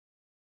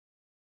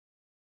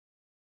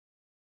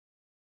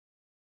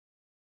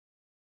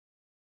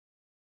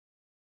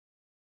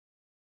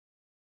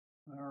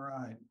All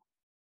right.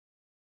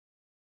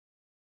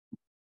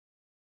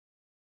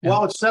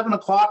 Well, it's 7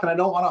 o'clock and I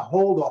don't want to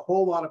hold a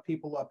whole lot of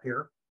people up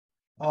here.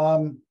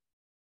 Let's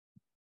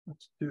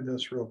do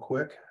this real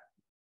quick.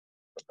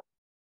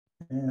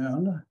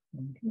 And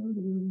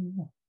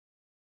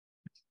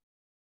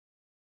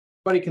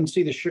everybody can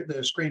see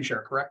the screen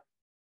share, correct?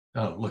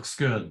 Oh, it looks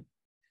good.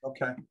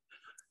 Okay.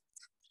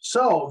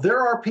 So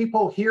there are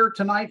people here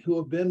tonight who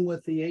have been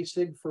with the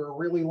AISIG for a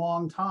really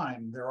long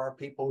time. There are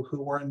people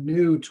who are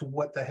new to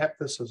what the heck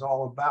this is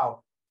all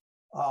about.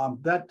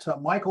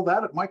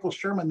 Michael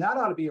Sherman, that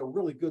ought to be a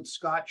really good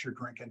scotch you're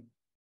drinking.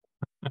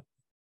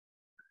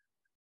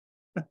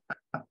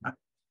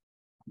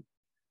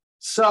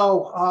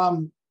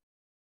 So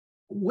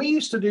we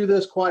used to do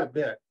this quite a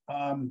bit.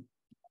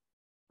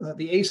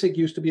 The AISIG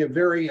used to be a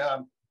very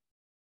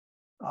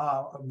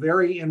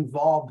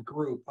involved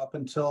group up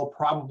until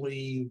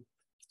probably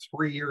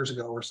 3 years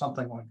ago or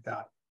something like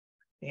that.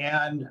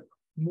 And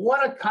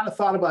what I kind of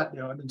thought about,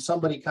 and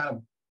somebody kind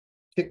of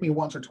kicked me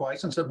once or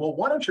twice and said, well,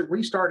 why don't you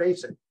restart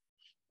AISIG?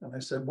 And I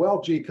said,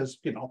 well, gee, because,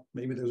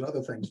 maybe there's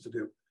other things to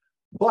do.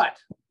 But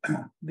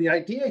the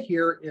idea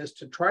here is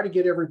to try to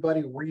get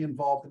everybody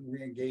re-involved and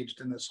re-engaged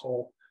in the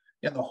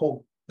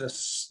whole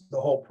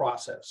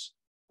process.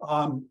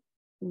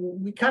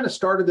 We kind of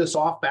started this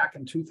off back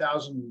in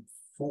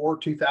 2004,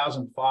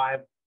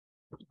 2005.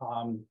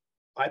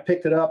 I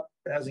picked it up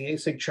as the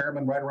AISIG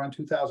chairman right around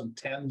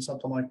 2010,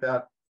 something like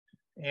that.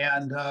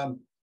 And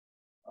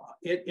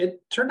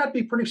it turned out to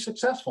be pretty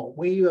successful.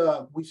 We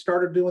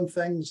started doing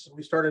things.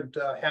 We started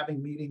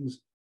having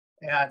meetings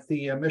at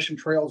the Mission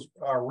Trails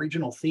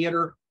Regional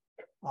Theater.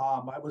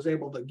 I was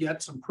able to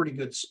get some pretty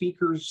good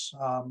speakers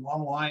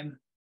online,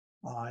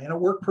 and it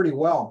worked pretty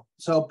well.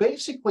 So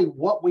basically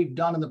what we've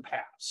done in the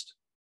past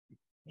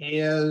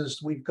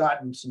is we've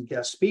gotten some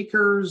guest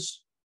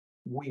speakers.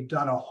 We've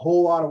done a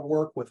whole lot of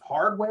work with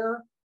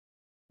hardware,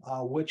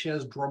 which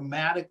has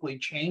dramatically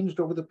changed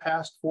over the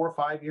past 4 or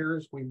 5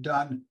 years. We've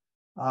done,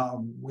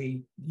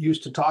 we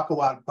used to talk a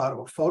lot about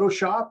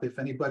Photoshop, if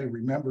anybody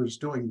remembers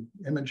doing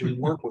imaging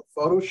work with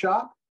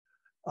Photoshop.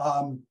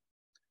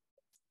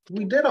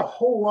 We did a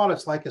whole lot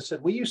of, like I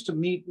said, we used to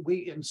meet,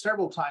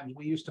 several times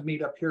we used to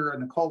meet up here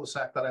in the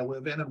cul-de-sac that I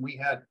live in, and we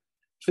had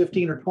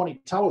 15 or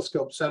 20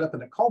 telescopes set up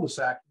in a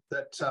cul-de-sac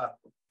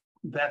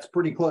that's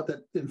pretty close,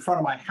 that in front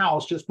of my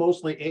house, just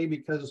mostly A,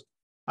 because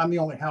I'm the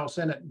only house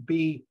in it,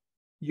 B,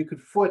 you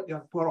could put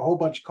a whole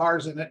bunch of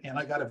cars in it, and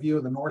I got a view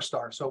of the North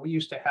Star. So we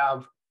used to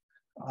have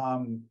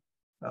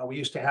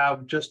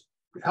just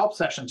help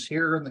sessions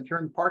here in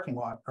the parking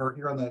lot, or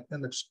here in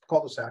the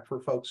cul-de-sac for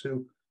folks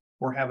who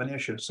were having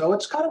issues. So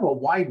it's kind of a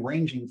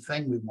wide-ranging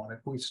thing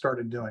we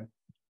started doing.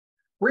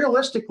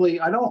 Realistically,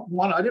 I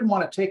didn't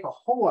want to take a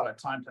whole lot of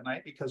time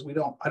tonight because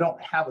I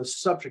don't have a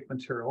subject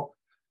material.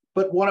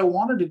 But what I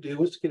wanted to do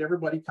was to get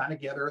everybody kind of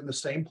together in the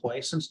same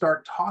place and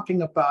start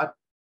talking about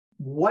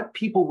what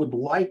people would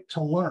like to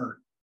learn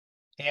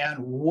and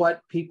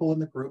what people in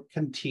the group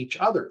can teach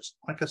others.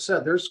 Like I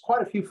said, there's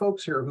quite a few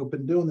folks here who've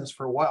been doing this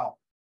for a while.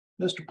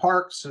 Mr.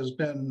 Parks has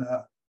been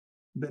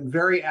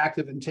very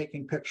active in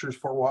taking pictures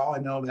for a while. I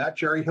know that.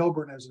 Jerry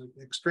Hilburn is an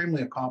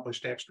extremely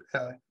accomplished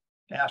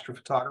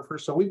astrophotographer.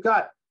 So we've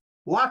got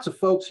lots of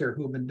folks here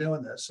who've been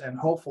doing this, and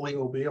hopefully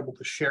we'll be able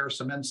to share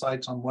some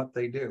insights on what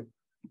they do.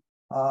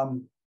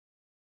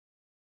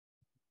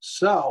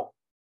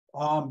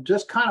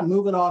 Just kind of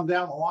moving on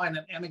down the line.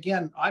 And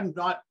again, I'm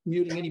not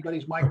muting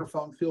anybody's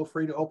microphone. Feel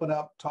free to open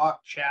up,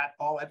 talk, chat,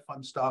 all that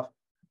fun stuff.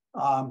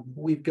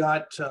 We've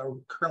got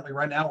currently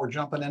right now, we're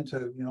jumping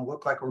into,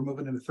 look like we're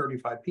moving into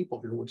 35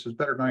 people here, which is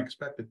better than I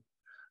expected.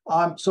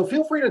 So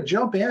feel free to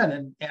jump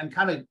in and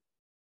kind of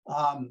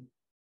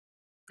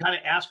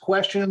ask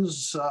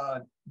questions,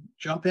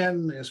 jump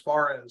in as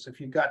far as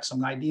if you've got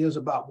some ideas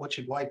about what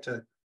you'd like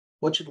to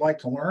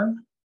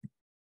learn.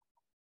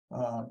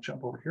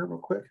 Jump over here real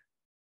quick.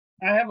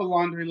 I have a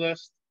laundry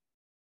list.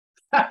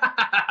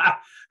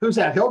 Who's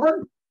that,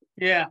 Hilburn?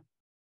 Yeah.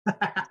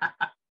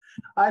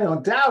 I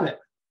don't doubt it.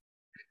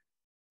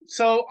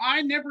 So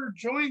I never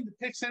joined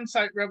the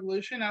PixInsight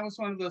revolution. I was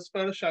one of those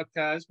Photoshop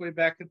guys way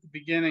back at the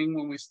beginning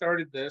when we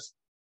started this.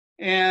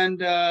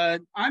 And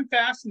I'm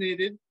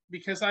fascinated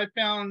because I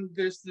found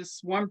there's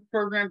this one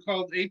program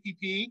called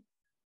APP,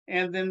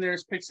 and then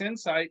there's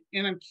PixInsight.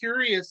 And I'm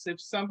curious if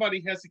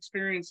somebody has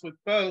experience with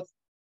both,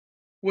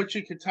 what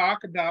you could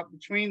talk about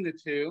between the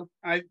two.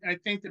 I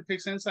think that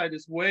PixInsight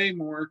is way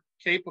more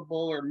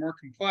capable or more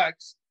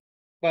complex,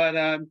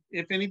 but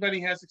if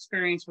anybody has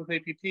experience with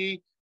APP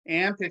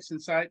and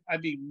PixInsight,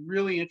 I'd be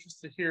really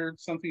interested to hear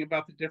something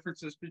about the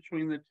differences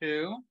between the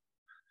two.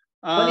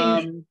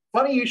 Funny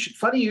you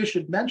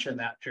should mention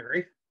that,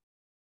 Jerry.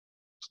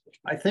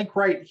 I think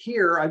right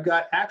here I've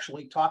got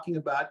actually talking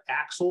about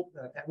Axel.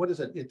 What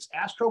is it? It's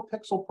Astro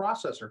Pixel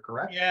processor,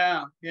 correct?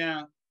 Yeah.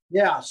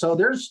 So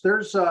there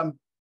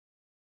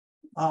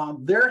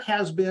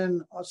has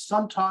been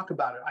some talk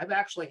about it. I've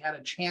actually had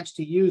a chance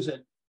to use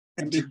it,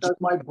 and because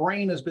my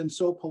brain has been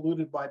so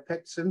polluted by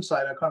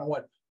PixInsight, I kind of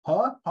went,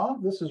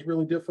 This is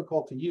really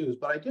difficult to use,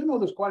 but I do know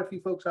there's quite a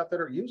few folks out there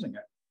that are using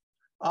it.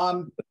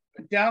 I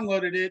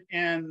downloaded it,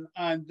 and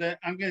I'm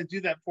going to do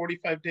that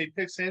 45-day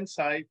Pix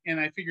Insight, and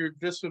I figured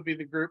this would be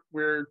the group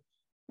where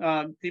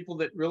people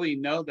that really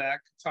know that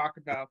could talk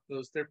about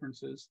those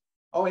differences.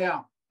 Oh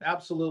yeah,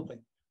 absolutely.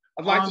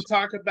 I'd like to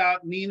talk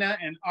about Nina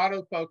and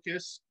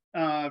autofocus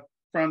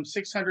from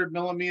 600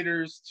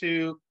 millimeters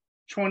to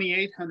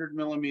 2800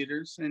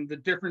 millimeters and the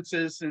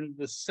differences in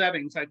the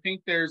settings. I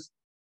think there's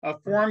a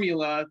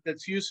formula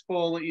that's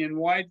useful in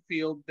wide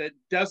field that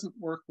doesn't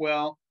work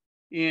well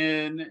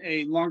in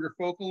a longer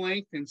focal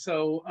length. And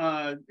so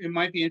it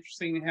might be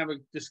interesting to have a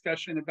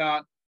discussion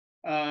about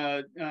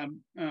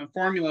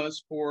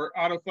formulas for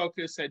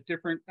autofocus at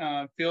different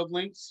field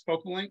lengths,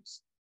 focal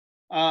lengths.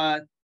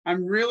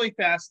 I'm really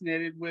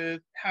fascinated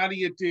with how do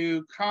you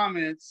do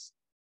comments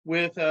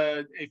with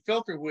a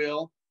filter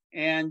wheel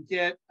and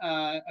get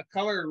a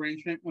color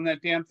arrangement when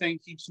that damn thing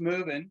keeps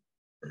moving.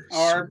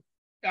 Or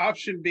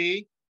option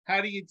B,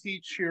 how do you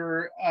teach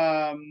your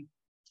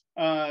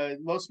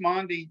Los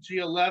Mondi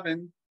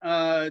G11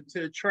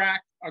 to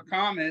track a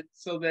comet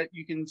so that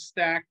you can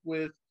stack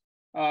with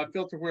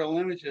filter wheel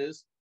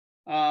images?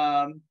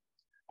 I'm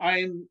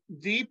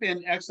deep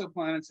in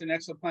exoplanets and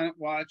exoplanet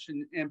watch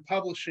and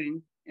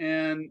publishing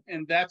and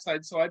that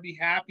side. So I'd be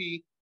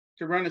happy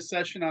to run a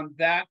session on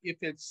that if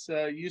it's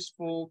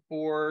useful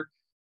for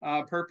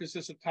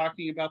purposes of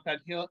talking about that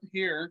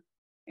here.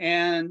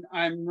 And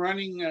I'm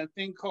running a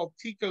thing called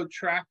Tico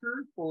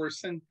Tracker for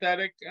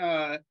synthetic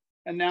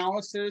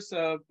analysis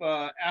of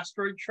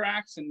asteroid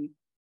tracks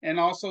and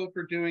also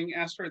for doing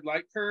asteroid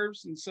light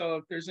curves. And so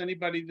if there's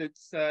anybody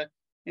that's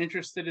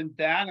interested in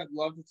that, I'd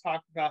love to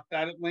talk about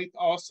that at length.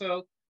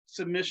 Also,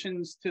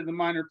 submissions to the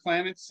Minor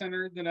Planets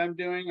Center that I'm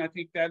doing. I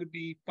think that'd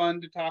be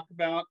fun to talk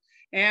about.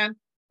 And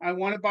I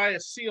want to buy a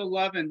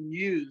C11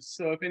 used.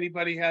 So if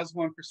anybody has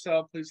one for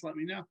sale, please let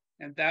me know.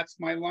 And that's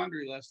my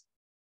laundry list.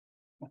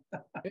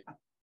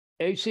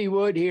 AC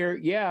Wood here.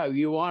 Yeah,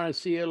 you want a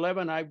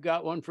C11? I've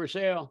got one for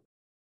sale.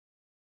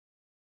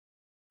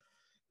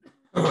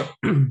 Do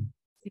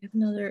you have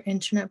another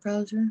internet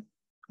browser?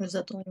 Or is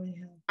that the only one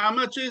you have? How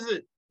much is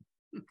it?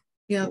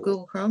 You have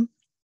Google Chrome?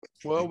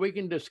 Well, we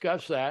can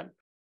discuss that.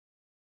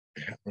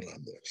 On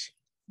this.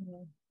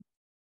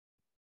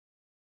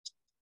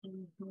 So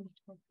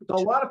a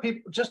lot of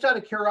people, just out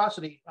of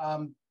curiosity,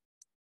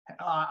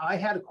 I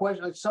had a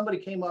question. Somebody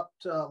came up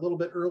a little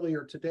bit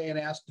earlier today and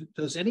asked,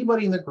 does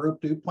anybody in the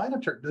group do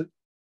planetary?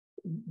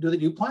 Do they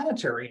do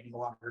planetary any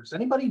longer? Has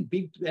anybody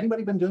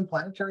been doing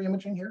planetary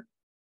imaging here?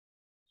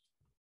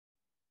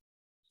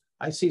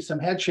 I see some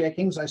head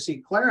shakings. I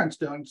see Clarence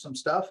doing some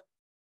stuff.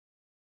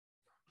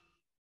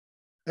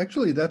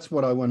 Actually, that's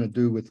what I want to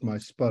do with my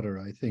spotter.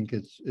 I think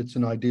it's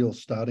an ideal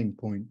starting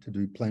point to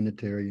do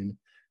planetary. And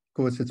of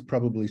course, it's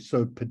probably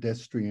so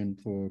pedestrian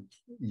for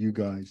you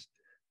guys,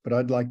 but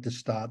I'd like to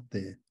start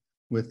there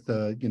with,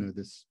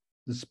 this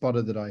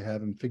spotter that I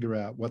have and figure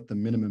out what the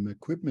minimum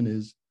equipment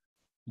is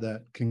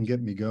that can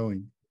get me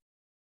going.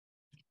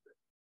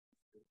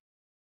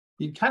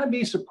 You'd kind of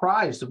be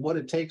surprised at what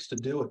it takes to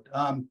do it.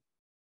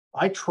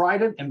 I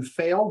tried it and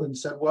failed and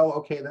said, well,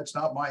 okay, that's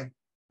not my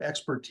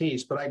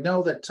expertise, but I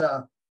know that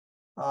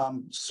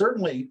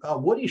certainly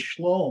Woody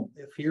Schloem,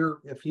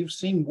 if you've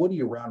seen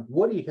Woody around,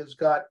 Woody has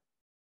got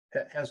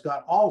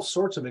all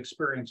sorts of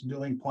experience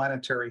doing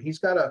planetary. He's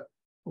got a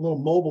little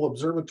mobile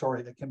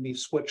observatory that can be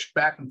switched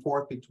back and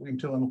forth between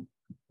doing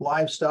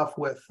live stuff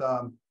with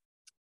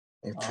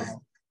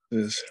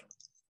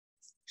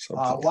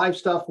live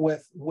stuff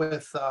with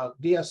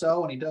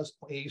DSO, and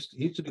he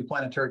used to do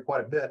planetary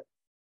quite a bit.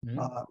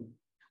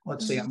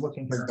 Let's see, I'm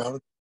looking here.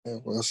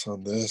 Less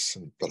on this,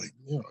 but I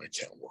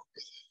can't work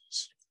with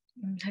this.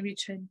 Have you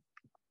tried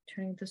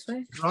turning it this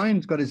way?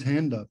 Brian's got his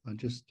hand up.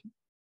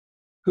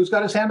 Who's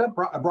got his hand up?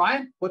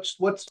 Brian? What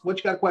you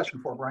got a question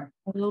for, Brian?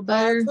 A little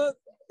better.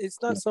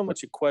 It's not so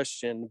much a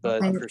question,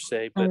 but per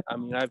se. But I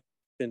mean, I've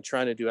been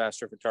trying to do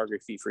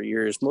astrophotography for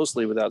years,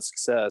 mostly without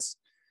success.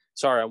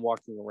 Sorry, I'm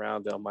walking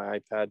around on my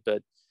iPad,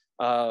 but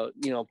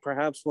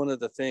perhaps one of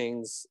the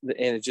things,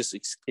 and it just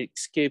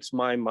escapes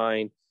my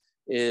mind,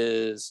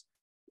 is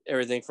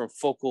everything from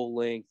focal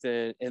length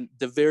and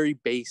the very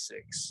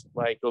basics.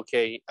 Like,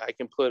 okay, I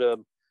can put a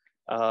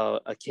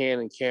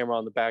Canon camera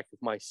on the back of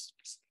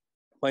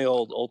my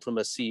old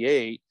Ultima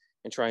C8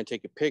 and try and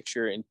take a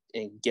picture and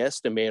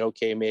guesstimate,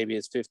 okay, maybe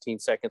it's 15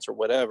 seconds or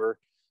whatever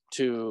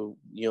to,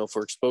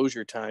 for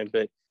exposure time.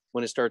 But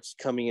when it starts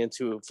coming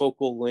into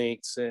focal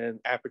lengths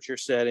and aperture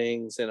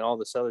settings and all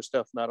this other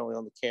stuff, not only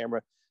on the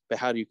camera, but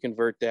how do you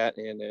convert that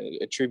and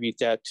attribute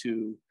that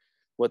to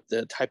what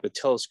the type of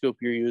telescope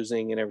you're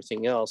using and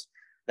everything else,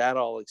 that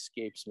all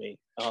escapes me.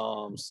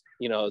 To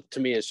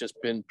me, it's just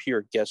been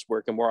pure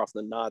guesswork. And more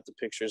often than not, the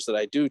pictures that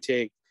I do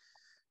take,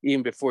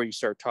 even before you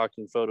start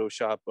talking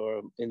Photoshop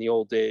or in the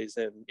old days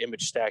and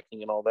image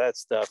stacking and all that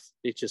stuff,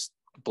 it just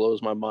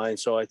blows my mind.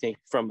 So I think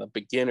from a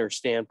beginner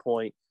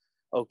standpoint,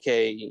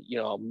 okay,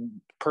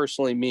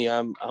 personally me,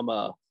 I'm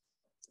a,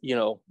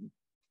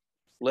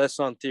 less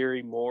on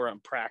theory, more on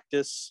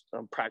practice,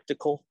 on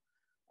practical.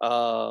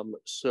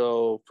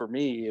 So for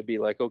me, it'd be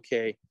like,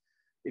 okay,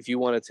 if you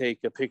want to take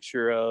a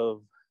picture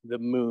of the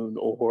moon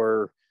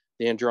or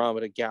the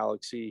Andromeda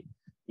galaxy,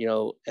 you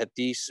know, at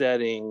these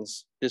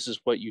settings, this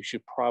is what you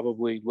should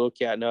probably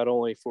look at, not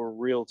only for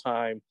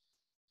real-time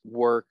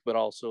work, but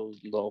also,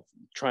 you know,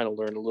 trying to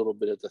learn a little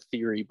bit of the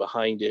theory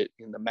behind it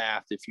in the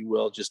math, if you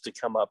will, just to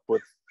come up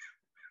with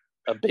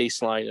a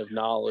baseline of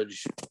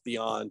knowledge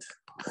beyond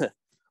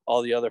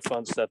all the other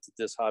fun stuff that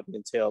this hobby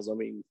entails. I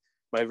mean,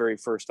 my very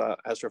first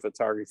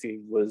astrophotography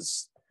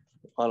was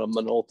on a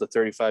Minolta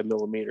 35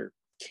 millimeter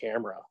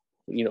camera,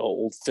 you know,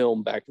 old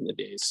film back in the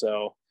day.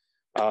 So,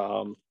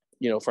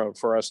 you know,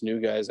 for us new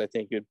guys, I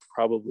think it'd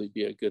probably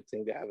be a good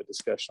thing to have a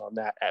discussion on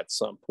that at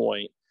some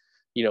point,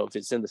 you know, if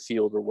it's in the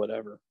field or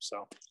whatever.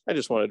 So I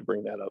just wanted to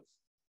bring that up,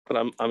 but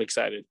I'm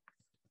excited.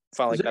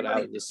 Finally got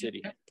out of the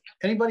city.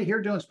 Anybody here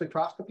doing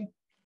spectroscopy?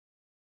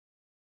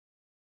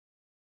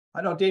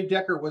 I know Dave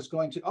Decker was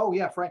going to. Oh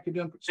yeah, Frank, you're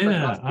doing spectroscopy.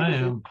 Yeah, I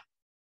am.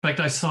 In fact,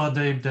 I saw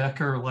Dave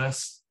Decker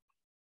last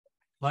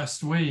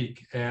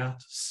week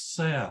at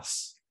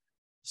SAS,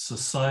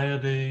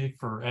 Society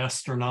for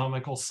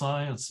Astronomical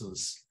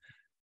Sciences.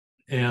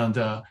 And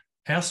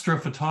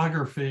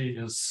astrophotography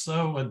is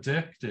so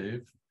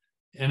addictive,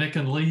 and it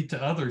can lead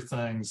to other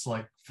things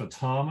like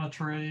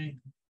photometry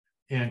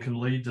and can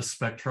lead to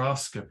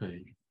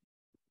spectroscopy.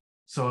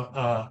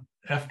 So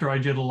after I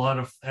did a lot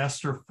of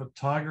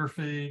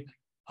astrophotography,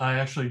 I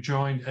actually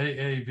joined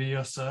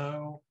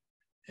AAVSO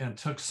and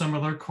took some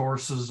of their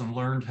courses and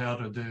learned how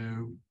to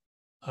do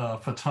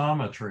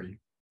photometry.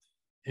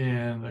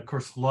 And of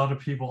course, a lot of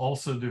people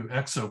also do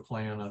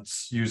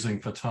exoplanets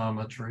using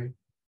photometry.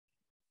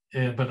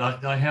 But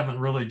I haven't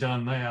really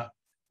done that.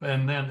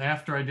 And then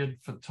after I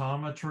did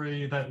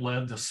photometry, that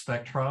led to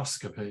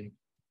spectroscopy.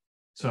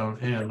 So,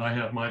 and I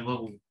have my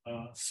little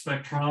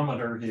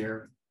spectrometer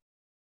here.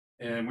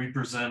 And we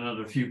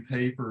presented a few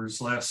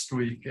papers last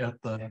week at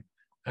the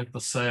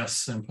SAS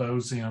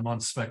symposium on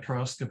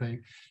spectroscopy.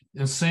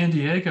 And San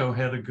Diego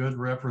had a good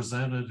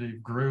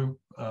representative group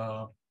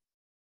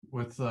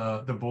with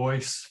the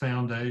Boyce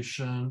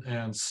Foundation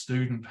and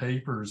student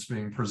papers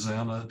being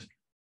presented.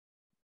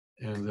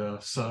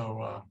 And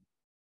so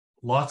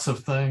lots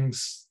of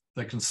things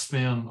that can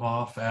spin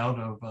off out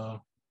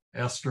of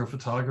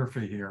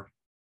astrophotography here.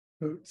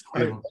 So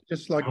I'd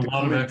just like a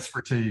lot of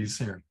expertise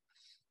here.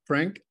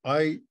 Frank,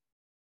 I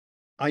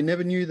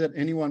never knew that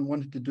anyone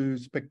wanted to do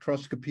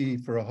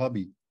spectroscopy for a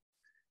hobby.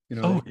 You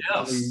know,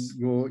 yes,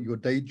 your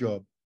day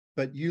job.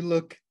 But you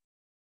look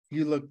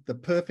the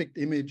perfect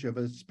image of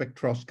a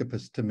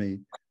spectroscopist to me.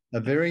 A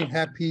very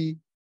happy,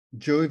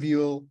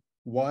 jovial,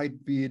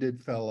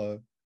 white-bearded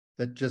fellow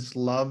that just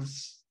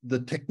loves the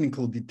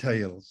technical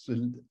details.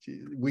 And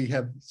we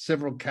have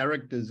several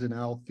characters in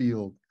our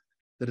field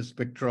that are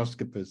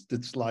spectroscopists.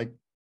 It's like,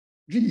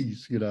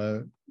 geez, you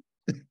know,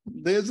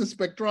 there's a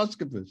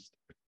spectroscopist.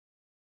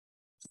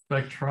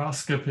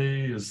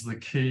 Spectroscopy is the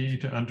key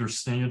to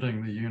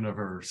understanding the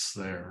universe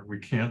there. We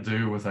can't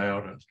do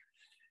without it.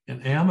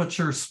 And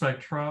amateur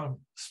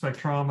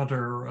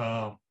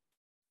spectrometer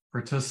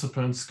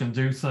participants can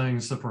do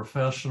things that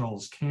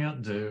professionals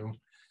can't do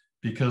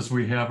because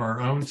we have our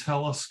own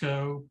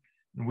telescope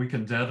and we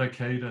can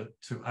dedicate it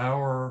to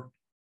our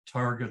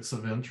targets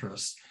of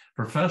interest.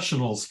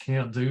 Professionals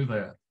can't do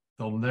that.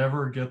 They'll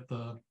never get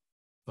the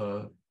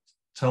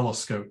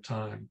telescope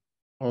time.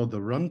 Oh, the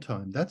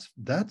runtime.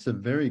 That's a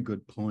very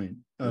good point.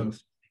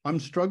 Yes. I'm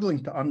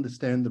struggling to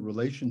understand the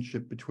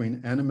relationship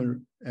between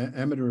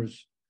amateur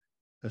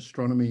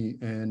astronomy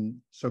and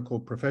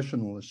so-called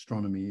professional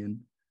astronomy. And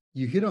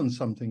you hit on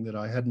something that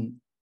I hadn't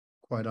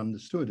quite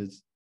understood.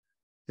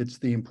 It's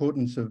the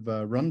importance of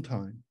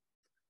runtime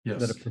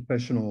that a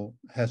professional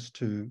has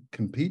to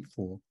compete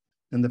for,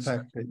 and the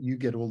fact that you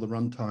get all the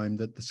runtime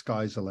that the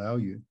skies allow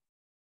you.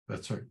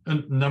 That's right.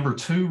 And number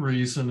two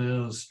reason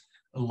is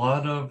a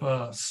lot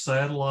of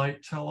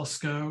satellite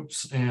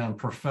telescopes and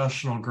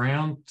professional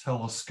ground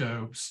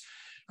telescopes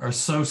are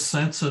so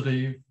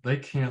sensitive, they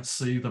can't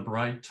see the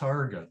bright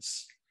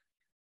targets.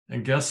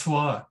 And guess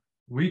what?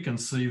 We can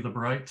see the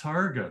bright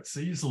targets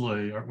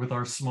easily with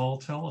our small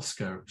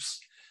telescopes.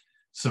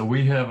 So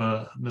we have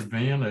an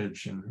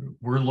advantage, and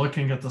we're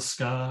looking at the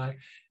sky.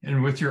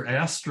 And with your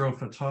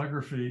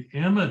astrophotography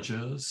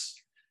images,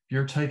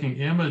 you're taking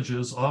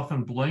images,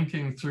 often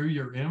blinking through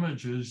your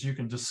images, you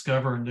can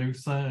discover new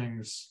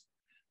things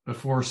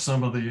before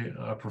some of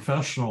the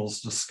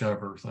professionals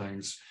discover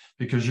things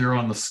because you're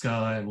on the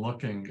sky and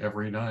looking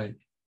every night.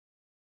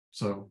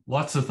 So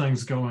lots of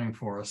things going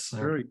for us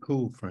there. Very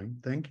cool,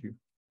 Frank. Thank you.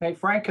 Hey,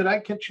 Frank, could I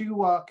get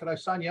you, could I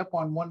sign you up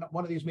on one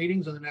of these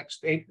meetings in the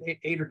next eight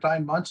or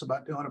 9 months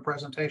about doing a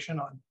presentation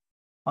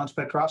on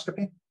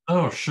spectroscopy?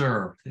 Oh,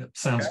 sure. Yep,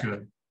 sounds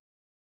good.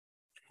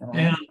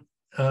 And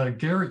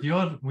Gary,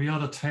 we ought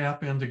to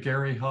tap into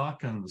Gary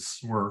Hawkins'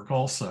 work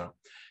also.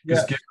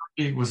 Because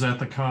Gary was at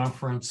the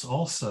conference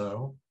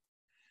also.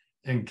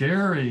 And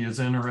Gary is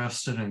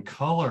interested in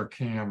color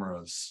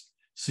cameras.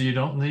 So you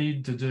don't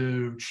need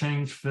to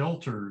change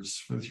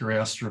filters with your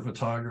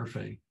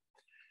astrophotography.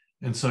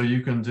 And so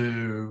you can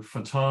do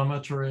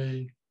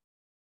photometry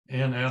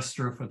and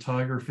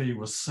astrophotography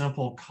with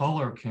simple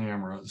color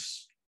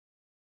cameras.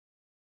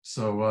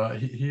 So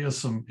he has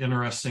some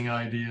interesting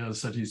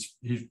ideas that he's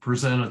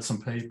presented some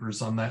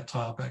papers on that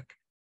topic.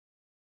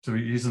 So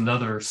he's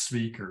another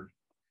speaker.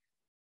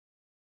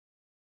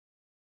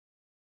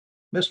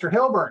 Mr.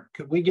 Hilburn,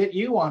 could we get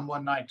you on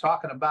one night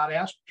talking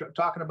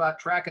about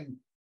tracking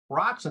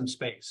rocks in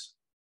space?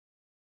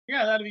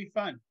 Yeah, that'd be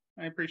fun.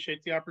 I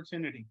appreciate the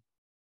opportunity.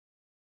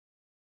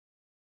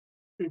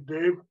 Hey,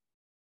 Dave.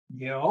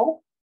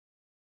 Yo.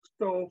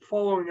 So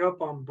following up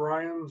on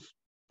Brian's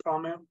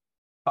comment.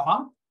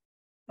 Uh-huh.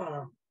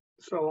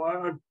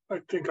 So I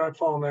think I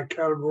fall in that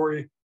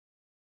category.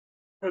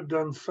 Had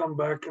done some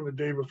back in the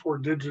day before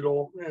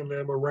digital, and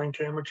I'm a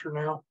rank amateur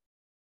now.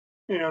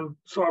 And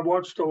so I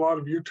watched a lot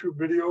of YouTube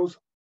videos,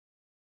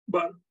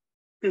 but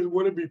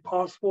would it be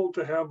possible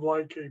to have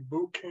like a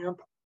boot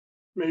camp,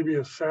 maybe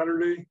a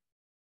Saturday,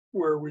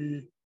 where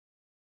we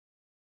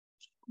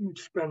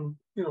spend,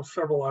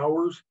 several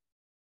hours,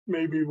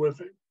 maybe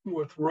with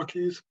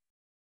rookies,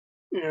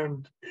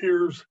 and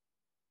here's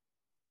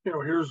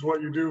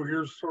what you do,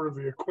 here's sort of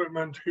the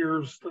equipment,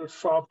 here's the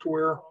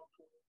software.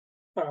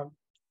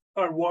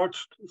 I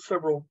watched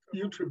several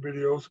YouTube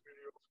videos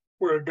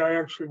where a guy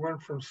actually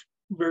went from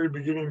very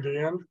beginning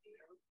to end,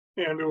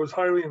 and it was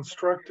highly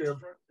instructive,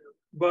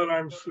 but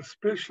I'm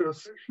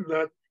suspicious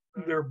that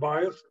they're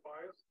biased,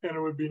 and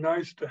it would be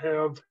nice to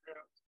have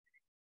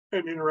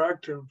an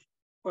interactive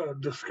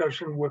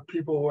discussion with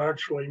people who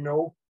actually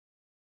know.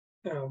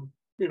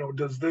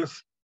 Does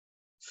this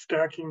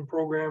stacking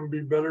program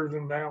be better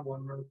than that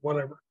one, or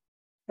whatever?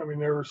 I mean,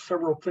 there are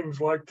several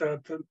things like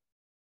that that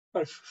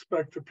I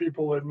suspect the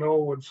people that know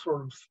would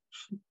sort of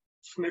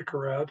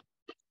snicker at.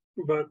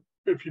 But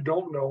if you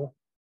don't know,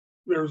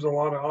 there's a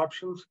lot of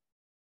options,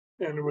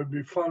 and it would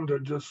be fun to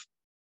just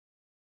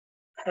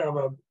have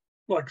a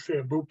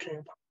boot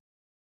camp.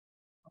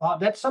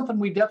 That's something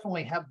we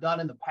definitely have done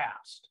in the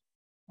past.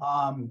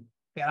 And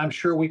I'm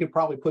sure we could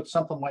probably put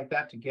something like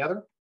that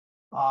together.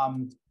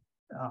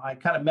 I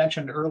kind of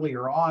mentioned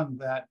earlier on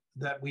that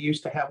we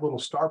used to have little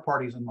star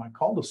parties in my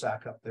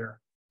cul-de-sac up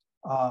there.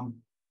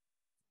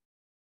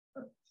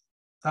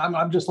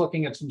 I'm just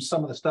looking at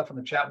some of the stuff in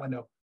the chat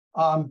window.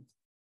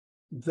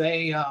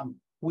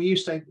 We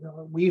used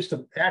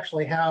to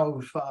actually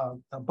have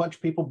a bunch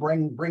of people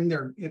bring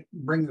their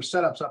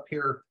setups up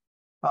here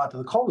to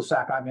the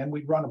cul-de-sac I'm in.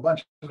 We'd run a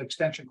bunch of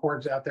extension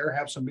cords out there,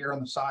 have some beer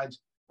on the sides,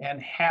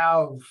 and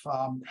have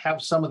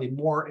some of the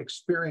more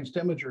experienced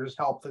imagers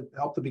help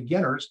the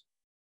beginners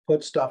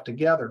put stuff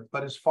together.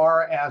 But as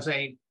far as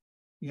a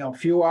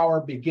few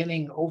hour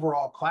beginning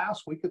overall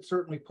class, we could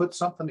certainly put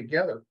something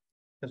together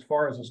as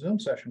far as a Zoom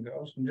session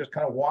goes and just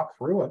kind of walk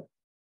through it.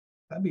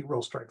 That'd be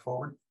real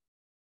straightforward.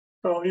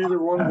 Well, either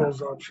one of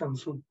those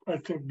options would, I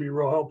think, be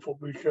real helpful,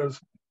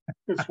 because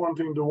it's one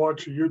thing to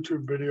watch a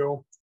YouTube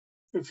video.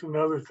 It's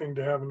another thing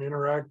to have an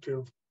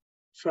interactive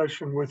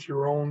session with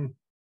your own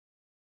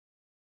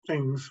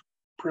things,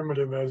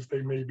 primitive as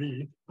they may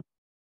be.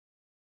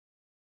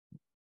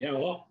 Yeah,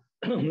 well,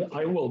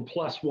 I will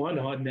 +1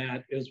 on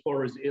that as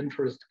far as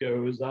interest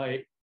goes.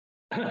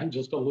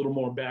 Just a little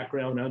more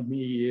background on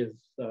me is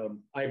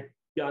I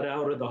got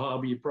out of the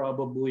hobby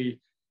probably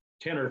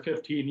 10 or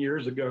 15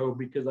 years ago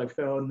because I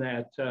found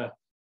that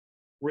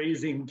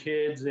raising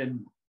kids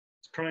and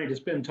trying to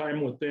spend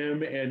time with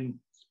them and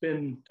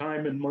spend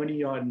time and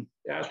money on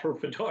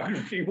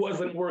astrophotography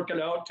wasn't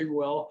working out too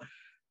well.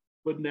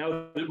 But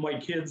now that my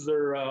kids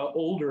are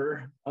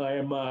older,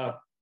 I'm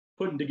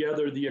putting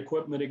together the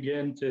equipment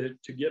again to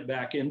get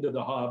back into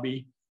the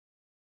hobby.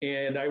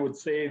 And I would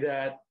say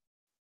that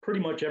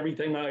pretty much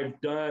everything I've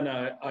done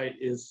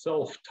is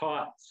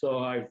self-taught. So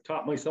I've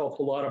taught myself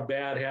a lot of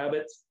bad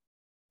habits.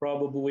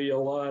 Probably a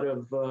lot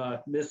of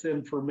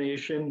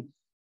misinformation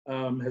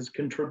has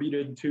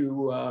contributed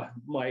to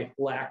my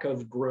lack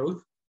of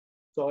growth.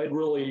 So I'd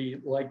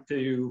really like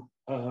to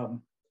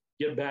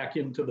get back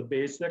into the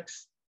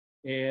basics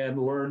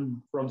and learn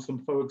from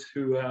some folks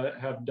who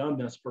have done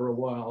this for a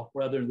while,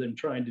 rather than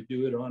trying to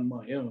do it on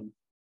my own.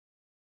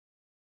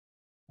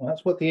 Well,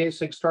 that's what the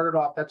AISIG started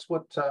off. That's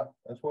what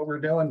we're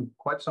doing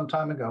quite some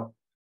time ago.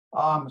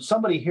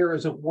 Somebody here,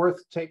 is it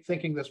worth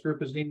thinking this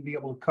group is needing to be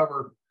able to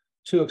cover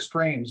two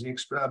extremes,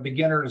 the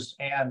beginners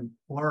and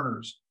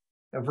learners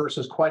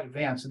versus quite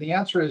advanced? And the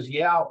answer is,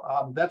 yeah,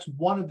 that's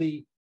one of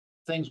the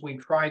things we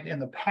tried in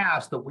the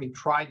past that we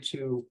tried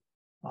to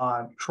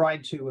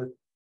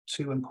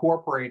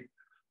incorporate.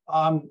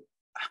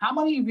 How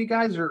many of you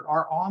guys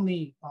are on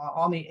the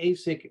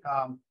AISIG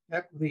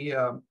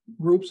the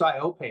groups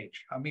IO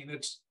page? I mean,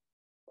 it's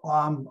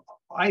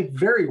I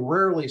very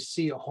rarely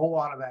see a whole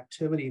lot of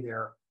activity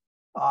there.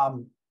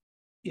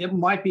 It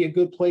might be a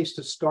good place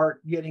to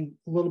start getting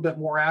a little bit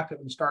more active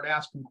and start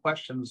asking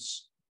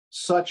questions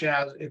such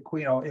as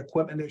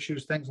equipment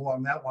issues, things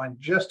along that line,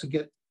 just to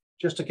get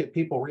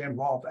people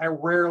re-involved. I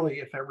rarely,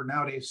 if ever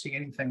nowadays, see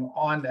anything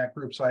on that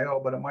groups IO,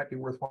 but it might be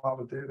worthwhile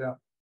to do that.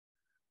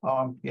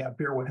 Yeah,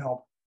 beer would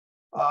help.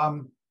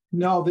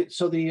 No,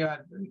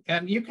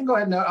 and you can go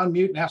ahead and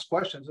unmute and ask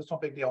questions. It's no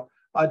big deal.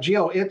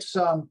 Gio,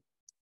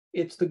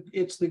 it's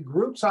the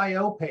groups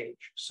IO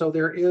page. So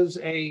there is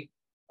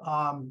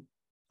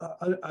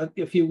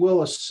if you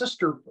will, a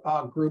sister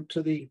group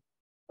to the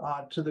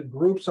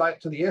SDAA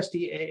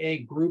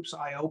groups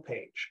IO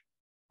page.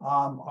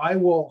 I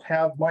will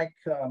have Mike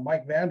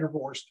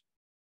Vandervorst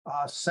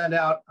send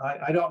out.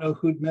 I don't know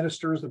who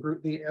administers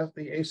the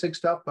AISIG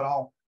stuff, but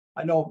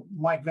I know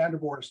Mike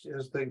Vandervorst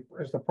is the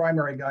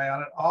primary guy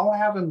on it. I'll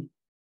have him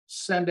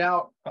send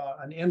out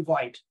an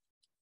invite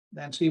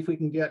and see if we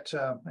can get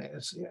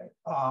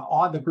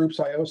on the groups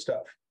IO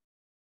stuff.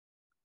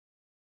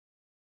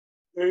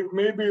 Dave,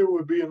 maybe it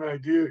would be an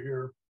idea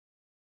here,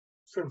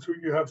 since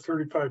you have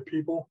 35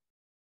 people,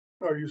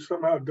 are you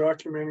somehow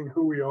documenting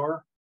who we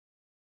are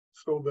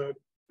so that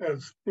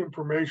as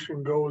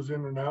information goes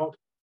in and out,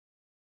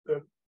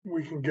 that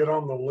we can get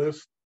on the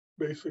list,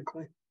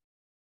 basically?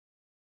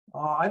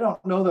 I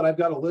don't know that I've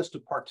got a list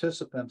of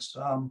participants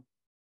on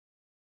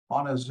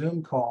a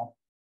Zoom call.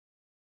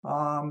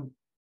 Real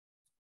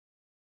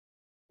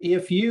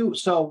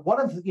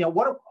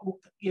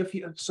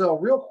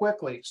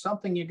quickly,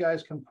 something you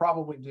guys can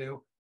probably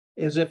do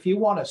is if you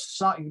want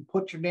to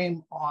put your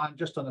name on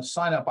just on a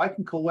sign up, I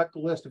can collect a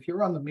list. If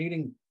you're on the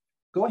meeting,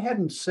 go ahead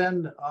and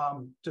send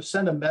a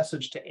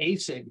message to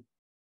AISIG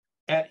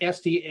at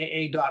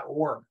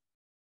SDAA.org.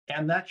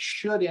 And that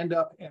should end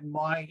up in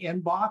my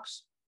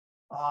inbox.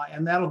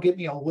 And that'll get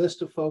me a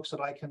list of folks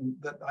that I can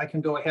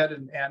go ahead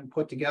and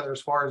put together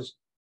as far as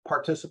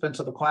participants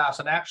of the class.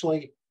 And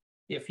actually,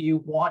 if you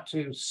want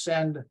to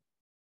send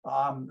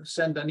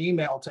an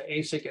email to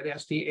AISIG at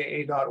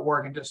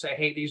SDAA.org and just say,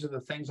 hey, these are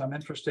the things I'm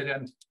interested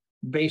in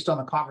based on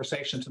the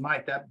conversation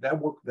tonight,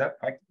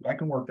 I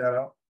can work that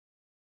out.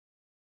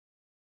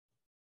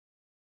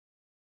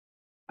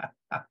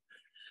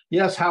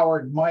 Yes,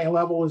 Howard, my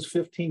level is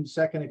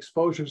 15-second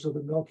exposures of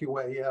the Milky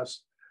Way. Yes,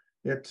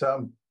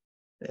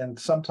 and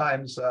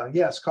sometimes,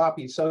 yes,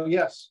 copy. So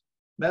yes,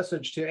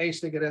 message to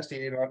AISIG at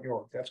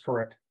SDAA.org. That's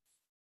correct.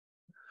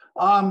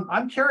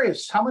 I'm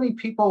curious, how many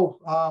people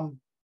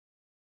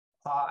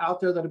out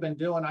there that have been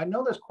doing, I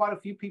know there's quite a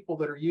few people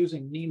that are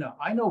using Nina.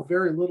 I know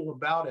very little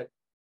about it.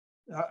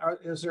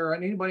 Is there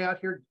anybody out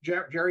here?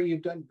 Jerry,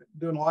 you've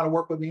doing a lot of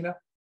work with Nina?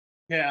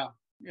 Yeah.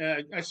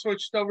 I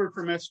switched over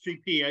from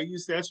SGP. I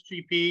used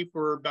SGP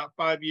for about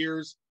 5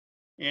 years.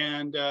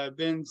 And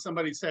then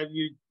somebody said,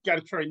 you got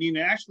to try Nina.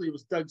 Actually, it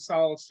was Doug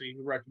Solacey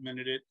who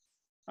recommended it.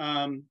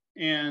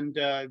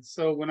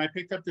 So when I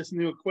picked up this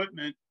new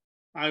equipment,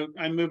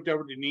 I moved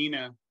over to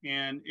Nina,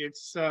 and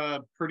it's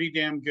pretty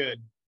damn good.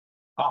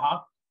 Uh-huh.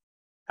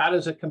 How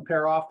does it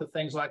compare off to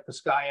things like the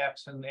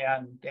SkyX and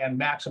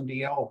Maxim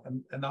DL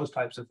and those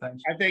types of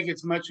things? I think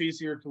it's much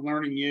easier to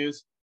learn and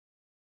use.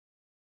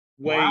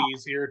 Way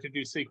easier to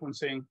do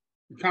sequencing,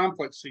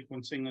 complex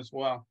sequencing as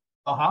well.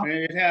 Uh-huh. And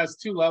it has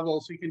 2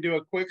 levels. You can do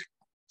a quick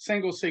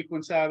single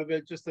sequence out of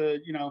it, just to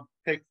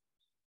pick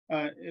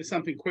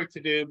something quick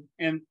to do.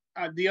 And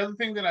the other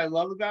thing that I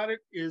love about it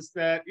is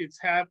that it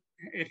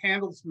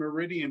handles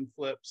meridian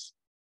flips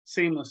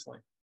seamlessly.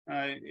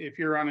 If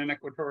you're on an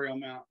equatorial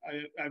mount,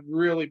 I've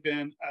really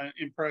been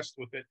impressed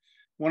with it.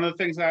 One of the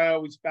things I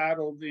always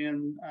battled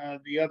in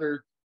the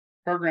other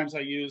programs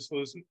I used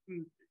was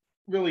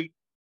really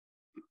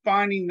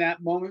finding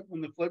that moment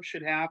when the flip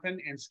should happen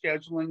and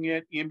scheduling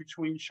it in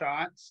between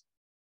shots.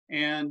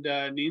 And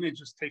Nina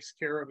just takes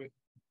care of it.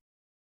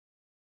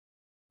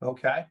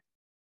 Okay.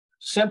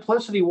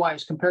 Simplicity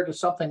wise, compared to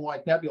something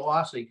like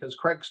nebulosity, because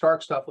Craig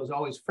Stark stuff was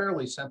always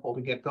fairly simple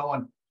to get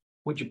going.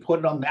 Would you put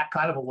it on that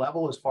kind of a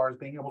level as far as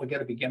being able to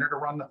get a beginner to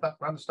run the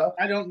stuff?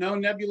 I don't know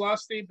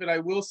nebulosity, but I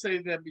will say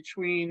that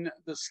between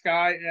the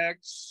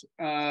SkyX,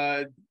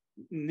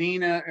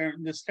 Nina, or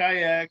the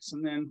SkyX,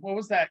 and then what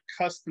was that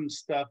custom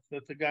stuff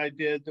that the guy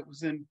did that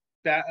was in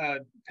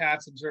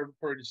Pat's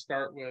Observatory to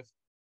start with?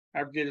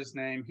 I forget his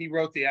name. He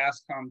wrote the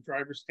ASCOM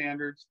driver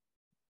standards.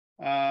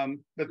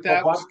 But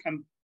that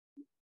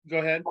go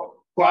ahead.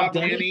 Bob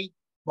Denny.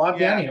 Bob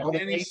Denny.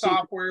 Denny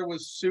software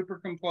was super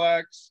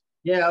complex.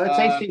 Yeah,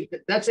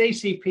 that's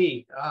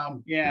ACP.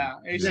 Yeah,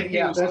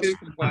 ACP was too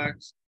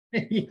complex.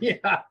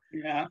 Yeah.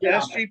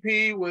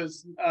 SGP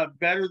was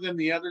better than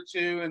the other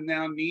 2, and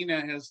now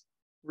Nina has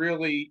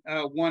really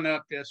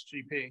one-upped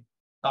SGP.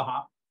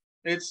 Uh-huh.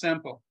 It's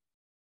simple.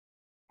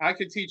 I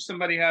could teach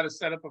somebody how to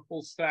set up a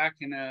full stack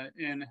in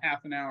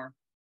half an hour.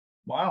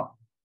 Wow.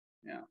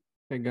 Yeah.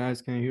 Hey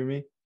guys, can you hear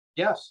me?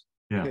 Yes.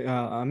 Yeah. Hey,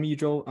 I'm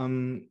Yijo.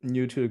 I'm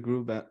new to the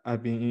group.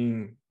 I've been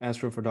in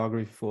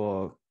astrophotography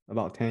for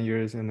about 10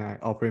 years, and I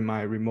operate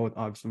my remote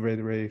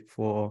observatory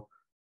for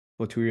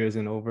 2 years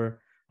and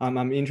over.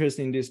 I'm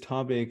interested in this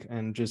topic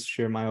and just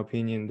share my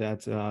opinion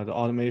that the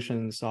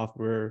automation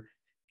software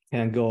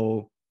can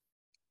go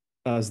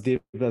as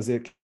deep as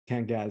it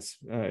can get.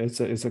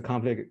 It's a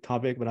complex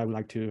topic, but I would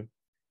like to,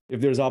 if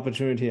there's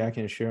opportunity, I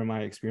can share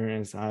my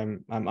experience.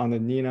 I'm on the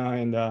Nina,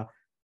 and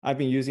I've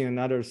been using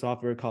another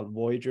software called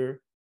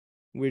Voyager,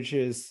 which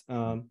is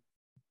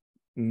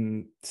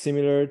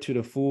similar to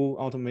the full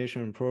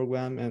automation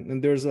program,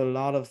 and there's a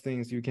lot of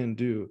things you can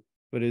do,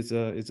 but it's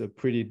a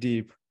pretty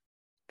deep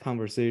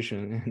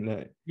conversation.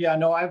 And yeah,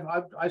 no,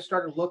 I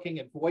started looking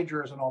at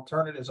Voyager as an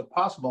alternative, as a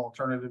possible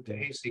alternative to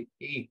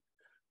ACP.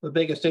 The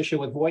biggest issue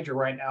with Voyager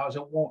right now is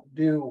it won't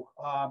do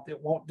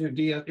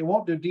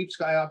deep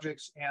sky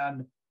objects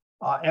and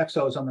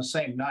exos on the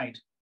same night,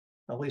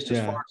 at least as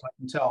far as I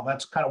can tell.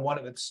 That's kind of one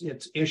of its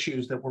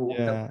issues that we're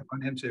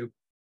run into.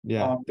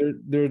 Yeah,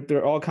 there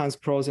are all kinds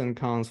of pros and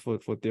cons for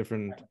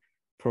different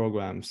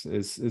programs.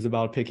 It's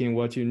about picking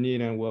what you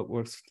need and what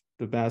works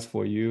the best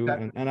for you.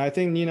 Okay. And I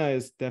think Nina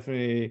is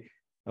definitely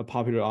a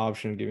popular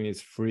option, given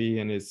it's free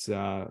and it's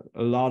a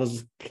lot of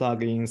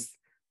plugins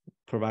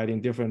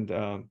providing different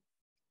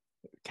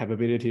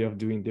capability of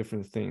doing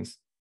different things.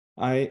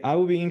 I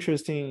would be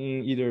interested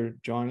in either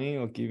joining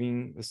or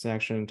giving a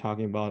section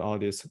talking about all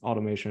these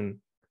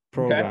automation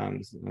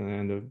programs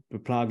and the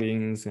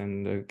plugins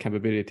and the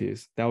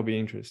capabilities. That would be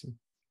interesting.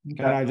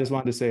 Okay. And I just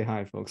want to say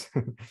hi, folks.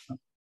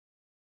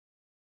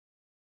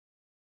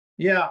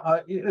 Yeah, how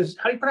do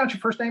you pronounce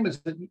your first name?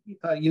 Is it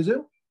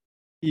Yuzu?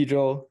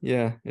 Ijo,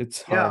 yeah,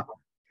 it's hard.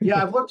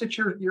 Yeah, I've looked at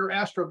your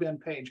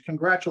AstroBin page.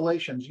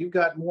 Congratulations, you've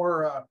got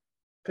more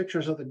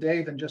pictures of the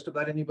day than just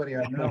about anybody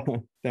I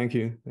know. Thank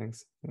you,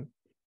 thanks. It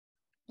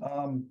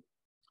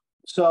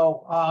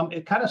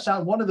kind of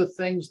sounds, one of the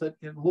things that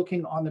in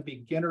looking on the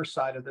beginner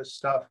side of this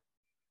stuff,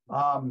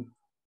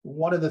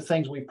 one of the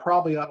things we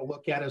probably ought to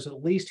look at is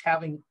at least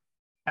having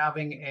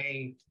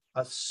a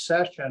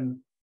session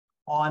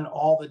on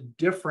all the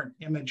different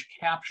image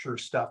capture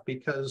stuff,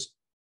 because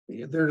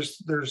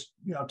there's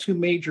two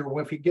major,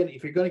 if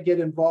you're going to get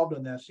involved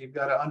in this, you've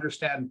got to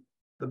understand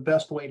the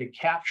best way to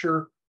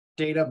capture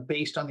data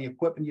based on the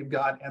equipment you've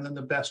got, and then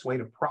the best way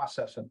to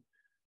process it.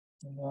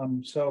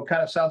 So it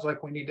kind of sounds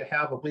like we need to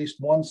have at least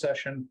one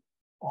session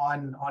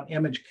on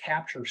image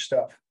capture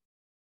stuff.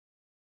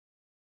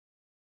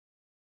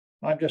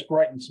 I'm just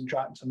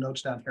jotting some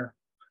notes down here.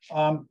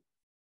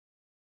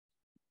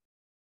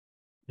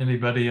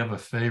 Anybody have a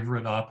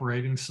favorite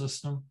operating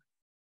system?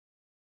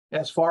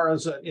 As far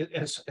as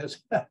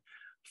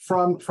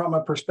from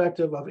a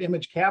perspective of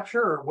image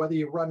capture, or whether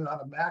you run it on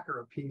a Mac or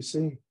a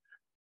PC?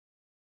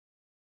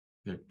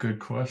 Yeah, good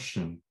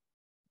question.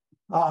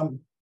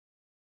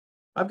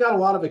 I've got a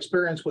lot of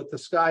experience with the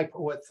Sky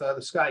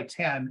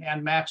 10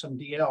 and Maxim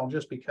DL,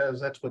 just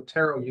because that's what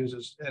Taro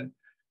uses,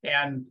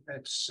 and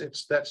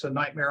that's a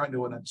nightmare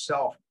unto in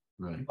itself.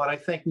 Right. But I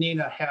think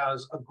Nina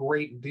has a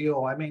great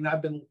deal. I mean,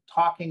 I've been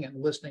talking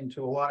and listening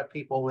to a lot of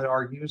people that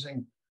are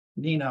using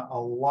Nina a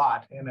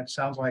lot, and it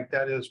sounds like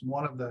that is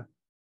one of the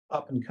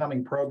up and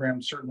coming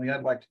programs. Certainly,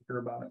 I'd like to hear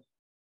about it.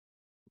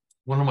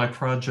 One of my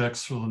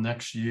projects for the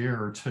next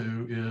year or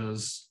two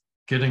is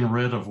getting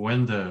rid of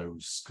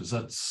Windows, because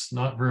that's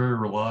not very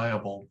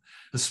reliable,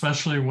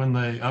 especially when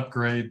they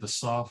upgrade the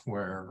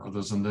software or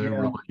there's a new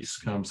release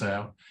comes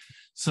out.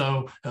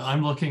 So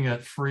I'm looking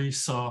at free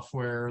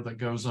software that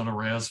goes on a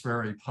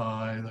Raspberry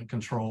Pi that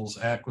controls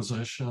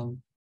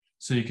acquisition.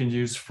 So you can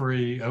use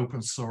free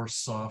open source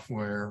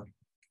software,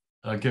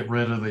 get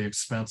rid of the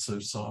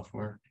expensive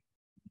software.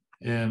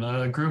 And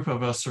a group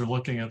of us are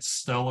looking at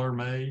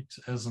StellarMate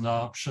as an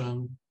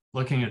option,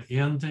 looking at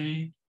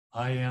Indi,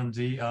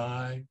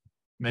 INDI,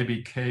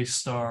 maybe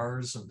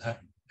K-stars and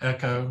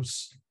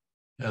Echoes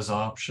as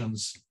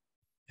options,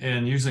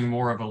 and using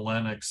more of a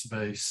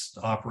Linux-based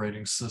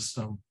operating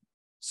system,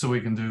 so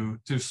we can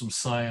do some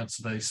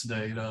science-based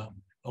data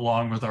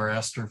along with our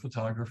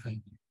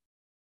astrophotography.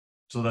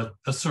 So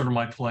that's sort of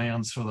my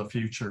plans for the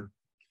future.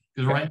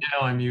 Because right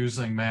now I'm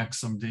using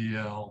Maxim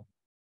DL,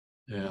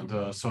 and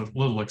so it's a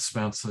little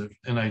expensive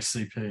in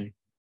ACP.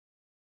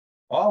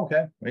 Oh,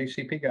 okay,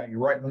 ACP guy. You're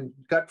right.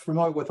 Got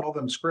familiar with all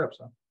them scripts,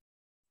 huh?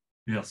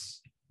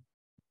 Yes.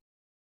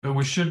 But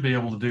we should be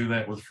able to do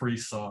that with free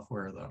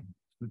software, though,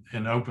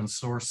 and open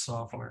source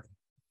software.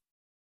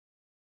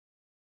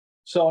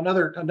 So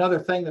another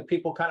thing that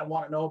people kind of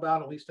want to know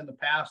about, at least in the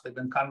past, they've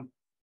been kind of,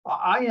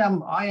 I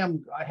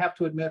have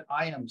to admit,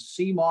 I am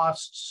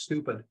CMOS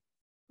stupid.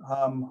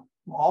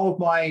 All of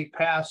my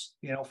past,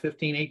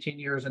 15, 18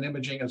 years in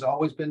imaging has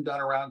always been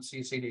done around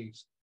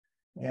CCDs.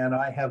 And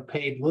I have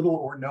paid little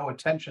or no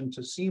attention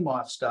to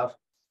CMOS stuff,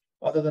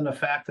 other than the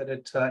fact that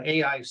at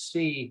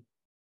AISIG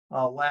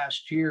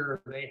last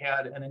year, they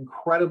had an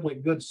incredibly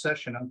good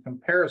session on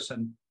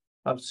comparison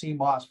of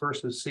CMOS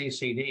versus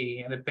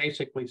CCD. And it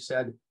basically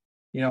said,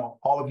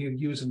 all of you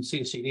using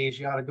CCDs,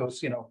 you ought to go,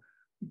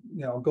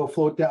 go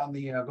float down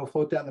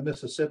the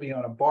Mississippi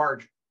on a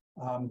barge.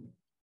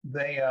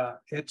 The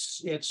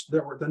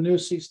new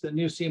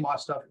CMOS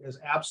stuff is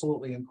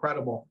absolutely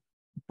incredible.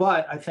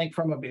 But I think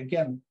from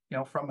an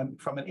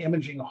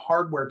imaging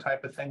hardware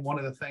type of thing, one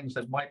of the things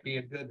that might be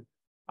a good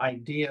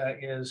idea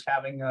is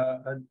having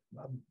a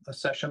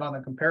session on the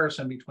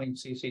comparison between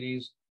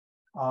CCDs,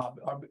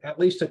 at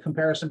least a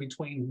comparison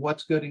between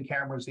what's good in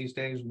cameras these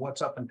days,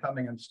 what's up and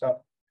coming and stuff.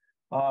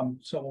 I'd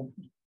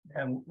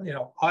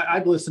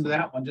listen to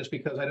that one just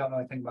because I don't know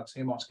anything about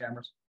CMOS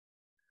cameras.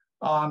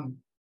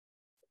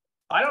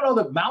 I don't know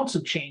that mounts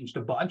have changed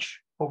a bunch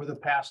over the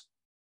past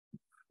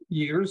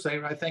years.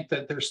 I think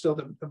that there's still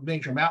the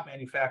major mount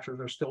manufacturers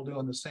are still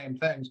doing the same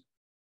things.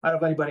 I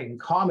don't know if anybody can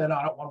comment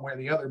on it one way or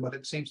the other, but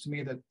it seems to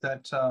me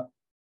that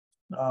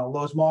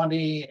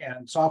Losmondi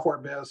and Software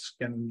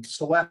Bisque and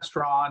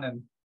Celestron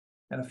and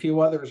a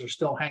few others are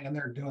still hanging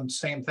there doing the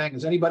same thing.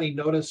 Has anybody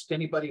noticed,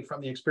 anybody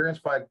from the experience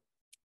side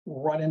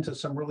run into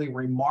some really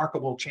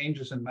remarkable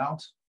changes in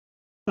mounts?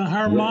 The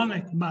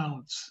harmonic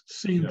mounts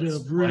seem to Yes,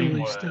 have really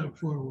Plain Wave. stepped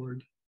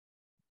forward.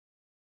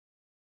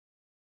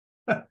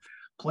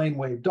 Plain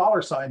Wave,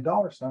 dollar sign,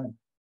 dollar sign.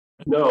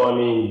 No, I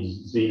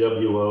mean,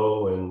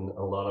 ZWO and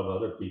a lot of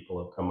other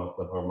people have come up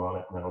with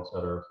harmonic mounts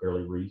that are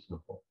fairly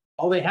reasonable.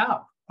 Oh, they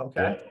have.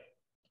 Okay.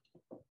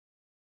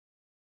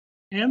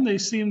 Yeah. And they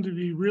seem to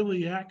be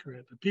really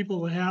accurate. The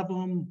people that have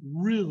them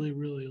really,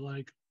 really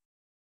like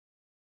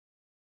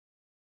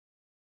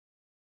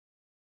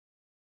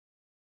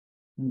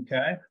them.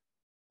 Okay.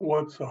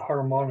 What's a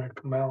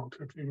harmonic mount?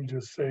 If you can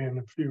just say in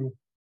a few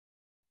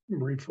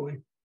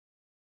briefly.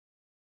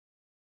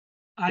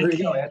 I There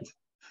you go, can't. Ed.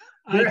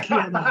 I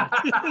cannot.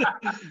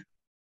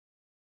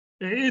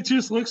 It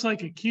just looks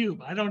like a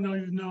cube. I don't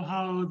even know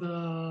how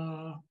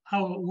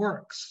it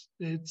works.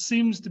 It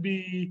seems to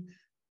be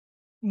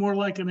more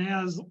like an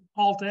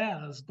alt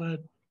as,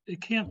 but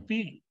it can't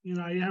be. You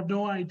know, I have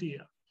no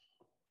idea.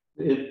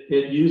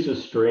 It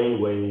uses strain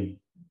wave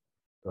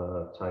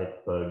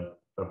type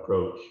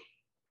approach.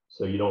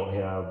 So you don't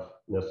have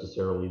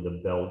necessarily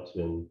the belt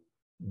and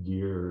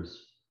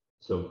gears.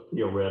 So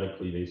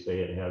theoretically, they say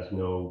it has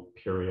no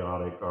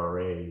periodic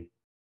RA,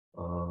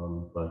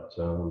 but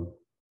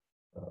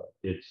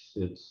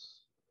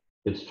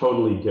it's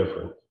totally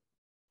different.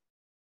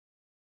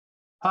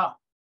 Huh.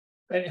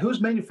 And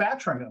who's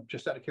manufacturing them?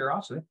 Just out of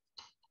curiosity.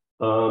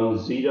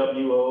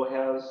 ZWO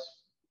has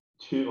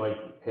two, like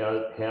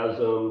has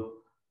them.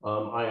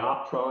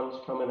 Ioptron's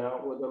coming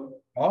out with them.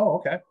 Oh,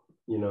 okay.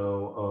 You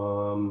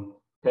know,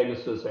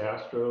 Pegasus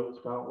Astro's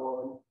got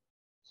one.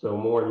 So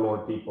more and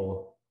more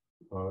people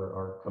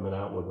are coming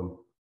out with them,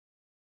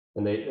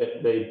 and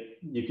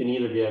you can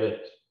either get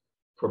it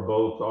for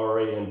both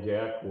RA and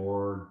deck,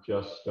 or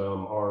just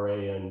RA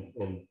and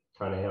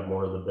kind of have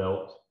more of the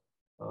belt,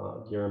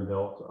 gear and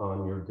belt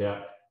on your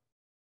deck.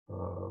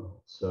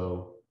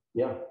 So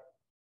yeah.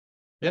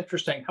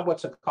 Interesting.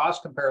 What's the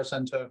cost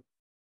comparison to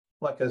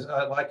like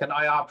an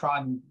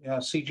Ioptron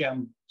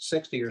CGEM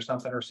 60 or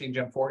something, or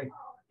CGEM 40?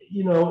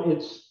 You know,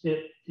 it's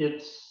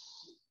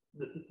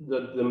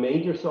the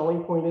major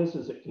selling point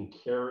is it can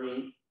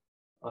carry.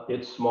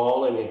 It's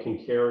small and it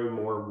can carry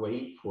more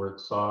weight for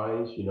its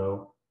size. You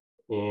know,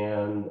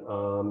 and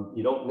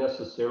you don't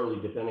necessarily,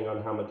 depending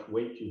on how much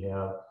weight you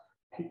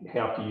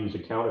have to use a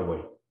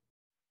counterweight.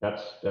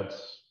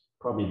 That's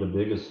probably the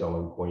biggest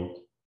selling point.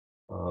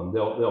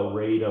 They'll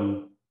rate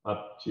them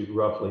up to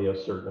roughly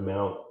a certain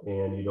amount,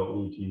 and you don't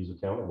need to use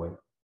a counterweight.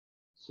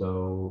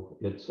 So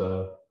it's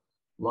a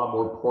lot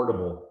more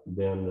portable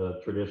than the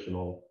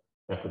traditional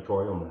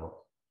equatorial mount.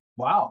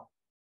 Wow.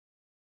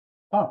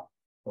 Oh,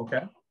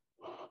 okay.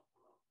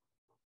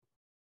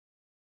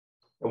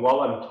 And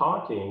while I'm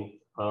talking,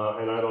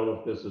 and I don't know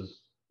if this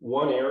is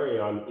one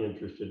area I'm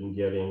interested in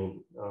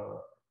getting,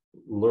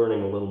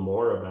 learning a little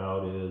more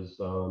about is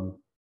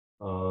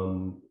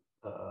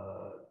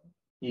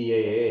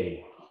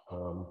EAA,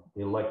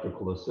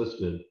 electrical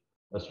assisted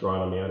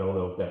astronomy. I don't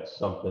know if that's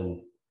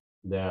something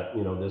that,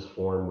 you know, this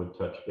forum would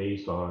touch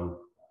base on.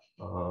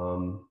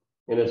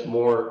 And it's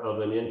more of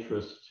an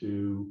interest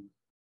to,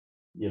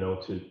 you know,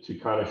 to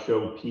kind of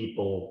show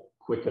people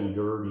quick and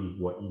dirty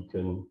what you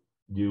can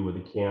do with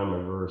a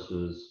camera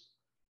versus,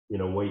 you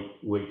know,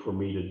 wait for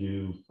me to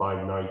do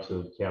 5 nights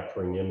of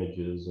capturing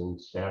images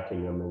and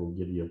stacking them and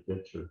give you a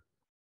picture.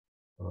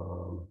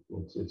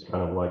 It's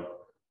kind of like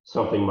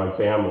something my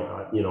family,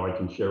 you know, I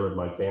can share with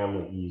my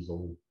family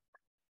easily.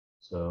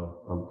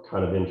 So I'm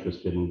kind of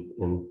interested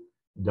in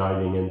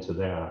diving into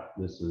that.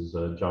 This is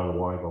John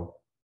Weigel.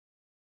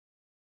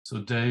 So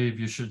Dave,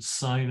 you should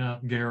sign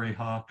up Gary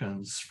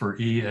Hawkins for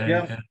EAA.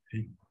 Yeah.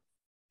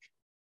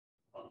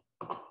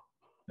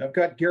 I've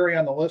got Gary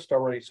on the list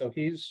already, so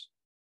he's.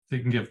 He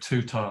can give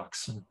 2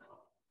 talks.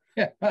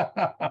 Yeah.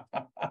 I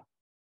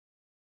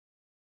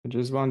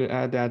just want to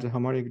add that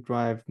harmonic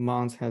drive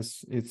mount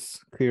has its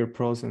clear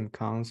pros and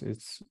cons.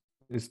 It's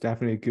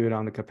definitely good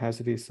on the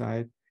capacity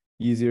side.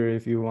 Easier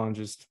if you want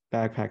to just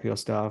backpack your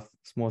stuff,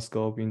 small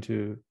scope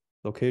into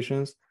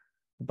locations.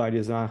 By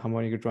design,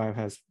 harmonic drive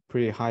has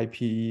pretty high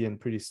PE and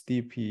pretty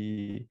steep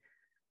PE.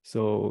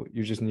 So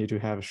you just need to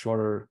have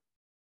shorter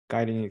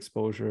guiding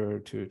exposure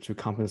to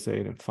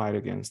compensate and fight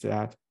against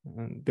that.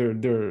 And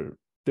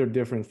they're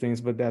different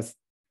things, but that's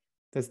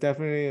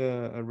definitely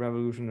a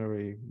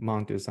revolutionary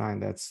mount design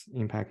that's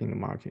impacting the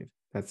market.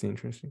 That's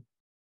interesting.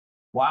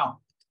 Wow.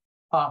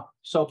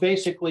 So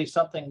basically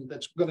something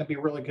that's going to be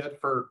really good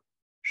for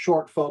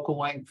short focal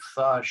length,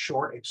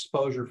 short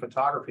exposure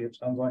photography, it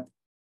sounds like.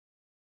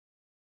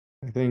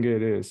 I think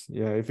it is.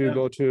 Yeah, if you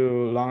go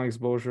to long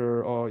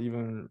exposure or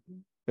even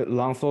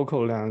long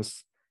focal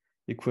length,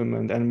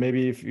 equipment. And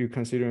maybe if you're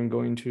considering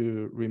going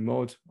to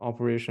remote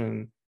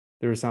operation,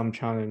 there are some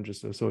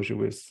challenges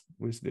associated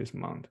with this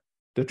mount.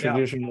 The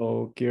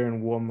traditional gear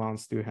and wall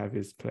mount still have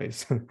its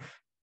place.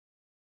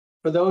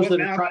 For those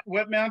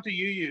what mount do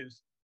you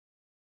use?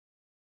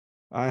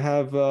 I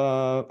have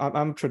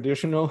I'm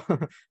traditional.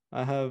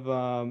 I have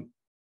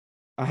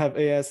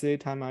ASA,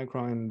 time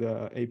micron, and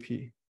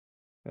AP.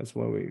 That's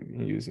what we're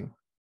using.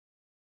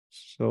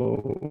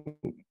 So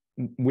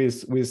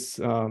with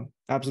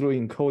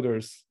absolute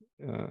encoders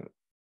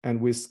and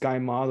with sky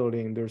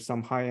modeling, there's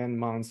some high-end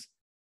mounts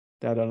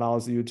that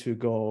allows you to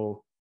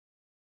go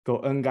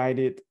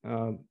unguided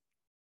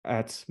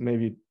at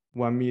maybe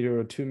 1 meter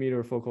or 2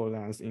 meter focal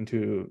length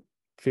into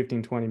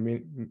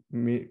 15-20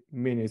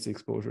 minutes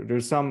exposure.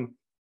 There's some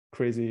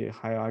crazy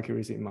high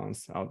accuracy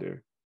mounts out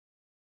there.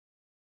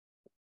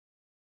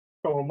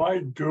 So am I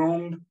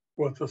doomed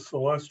with the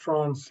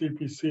Celestron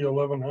CPC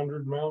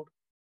 1100 mount?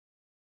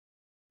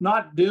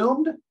 Not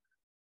doomed,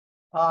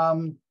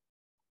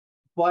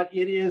 but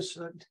it is,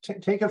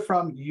 take it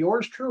from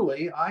yours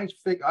truly. I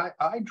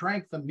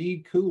drank the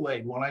Mead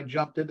Kool-Aid when I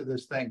jumped into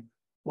this thing,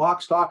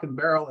 lock, stock, and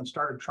barrel, and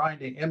started trying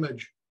to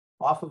image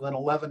off of a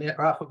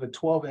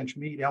 12-inch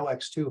Mead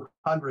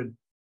LX200,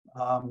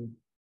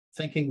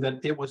 thinking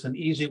that it was an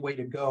easy way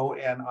to go.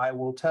 And I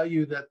will tell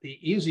you that the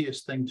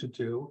easiest thing to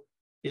do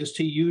is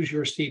to use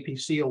your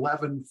CPC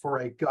 11 for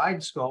a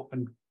guide scope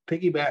and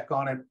piggyback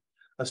on it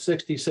a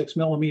 66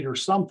 millimeter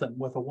something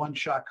with a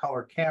one-shot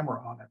color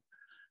camera on it.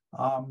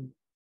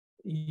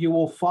 You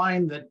will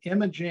find that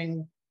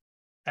imaging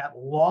at the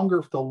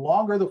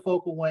longer the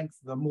focal length,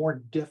 the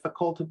more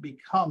difficult it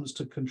becomes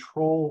to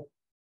control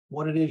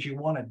what it is you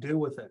want to do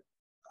with it.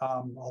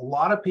 A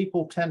lot of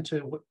people,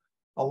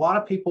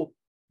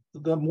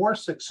 the more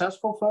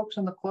successful folks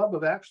in the club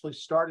have actually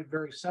started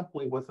very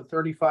simply with a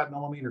 35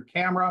 millimeter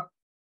camera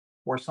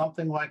or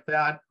something like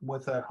that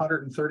with a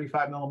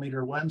 135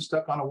 millimeter lens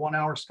stuck on a 1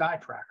 hour sky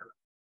tracker.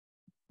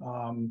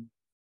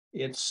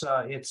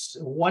 It's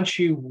once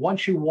you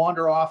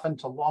wander off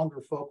into longer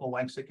focal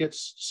lengths, it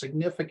gets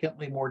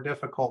significantly more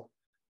difficult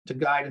to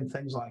guide and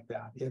things like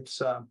that.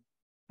 It's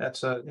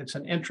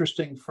an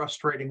interesting,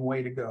 frustrating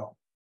way to go.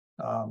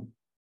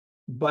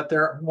 But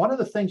one of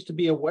the things to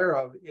be aware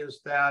of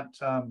is that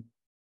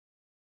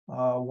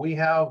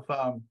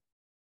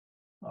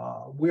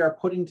we are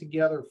putting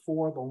together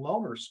for the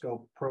Loner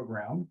Scope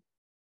program.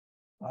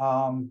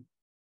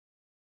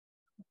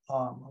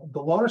 The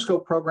Loner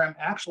Scope program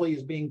actually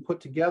is being put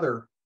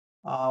together.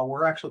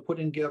 We're actually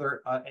putting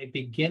together a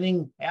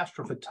beginning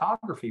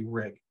astrophotography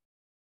rig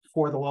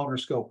for the Loner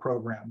Scope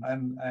program,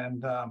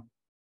 and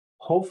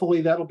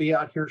hopefully that'll be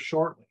out here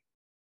shortly.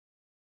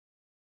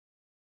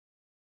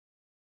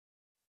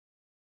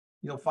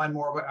 You'll find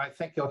more. I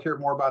think you'll hear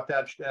more about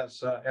that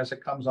as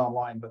it comes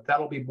online. But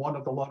that'll be one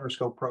of the Loner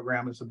Scope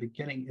program. It's a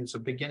beginning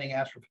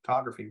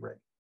astrophotography rig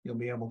you'll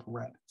be able to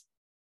rent.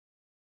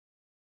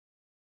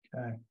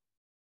 Okay.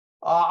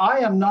 I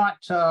am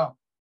not.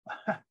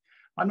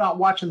 I'm not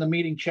watching the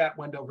meeting chat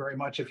window very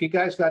much. If you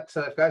guys got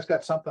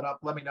something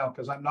up, let me know,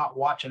 because I'm not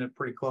watching it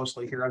pretty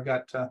closely here. I've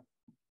got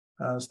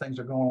as things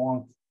are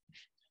going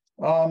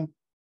along.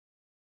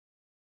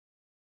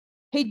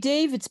 Hey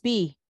Dave, it's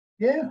B.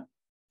 Yeah.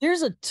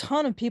 There's a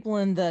ton of people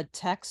in the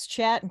text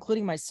chat,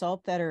 including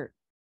myself, that are,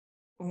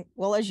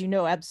 well, as you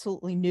know,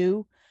 absolutely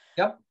new.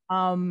 Yep.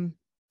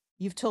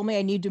 You've told me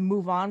I need to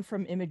move on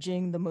from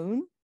imaging the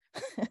moon.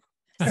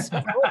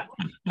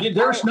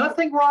 There's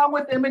nothing wrong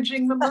with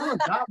imaging the moon.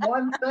 Not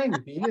one thing.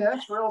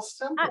 That's real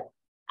simple.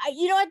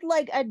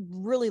 I'd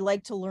really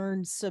like to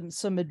learn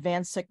some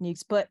advanced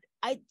techniques, but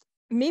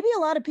maybe a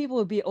lot of people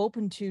would be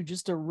open to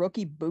just a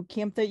rookie boot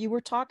camp that you were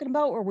talking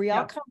about, where we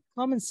all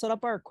come and set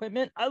up our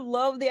equipment. I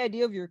love the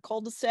idea of your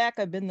cul-de-sac.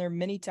 I've been there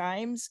many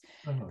times.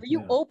 Are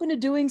you open to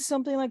doing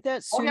something like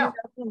that sooner rather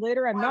than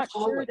later? I'm not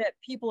sure that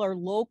people are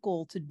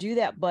local to do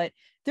that, but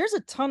there's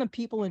a ton of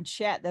people in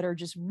chat that are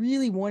just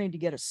really wanting to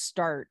get a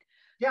start.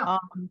 Yeah.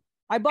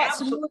 I bought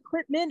some new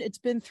equipment. It's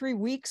been 3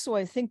 weeks, so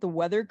I think the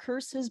weather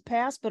curse has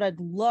passed, but I'd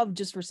love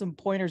just for some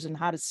pointers on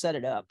how to set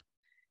it up,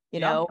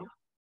 you know,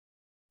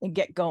 and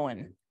get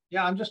going.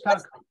 Yeah, I'm just kind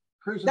of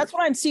cruising. That's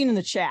what I'm seeing in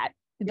the chat.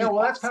 Yeah,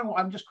 well, that's kind of,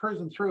 I'm just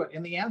cruising through it.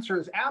 And the answer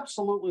is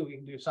absolutely we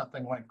can do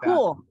something like that.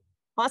 Cool.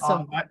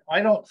 Awesome.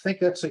 I don't think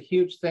that's a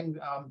huge thing.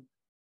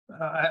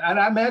 And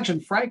I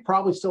imagine Frank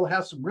probably still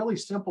has some really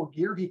simple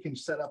gear he can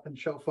set up and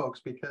show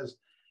folks, because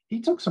he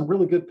took some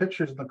really good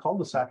pictures in the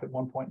cul-de-sac at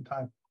one point in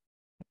time.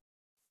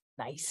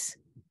 Nice.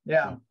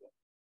 Yeah.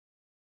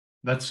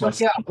 That's like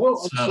set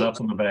up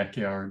in the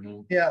backyard.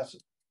 Yes.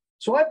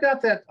 So I've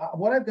got that.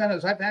 What I've done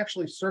is I've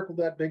actually circled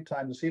that big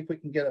time to see if we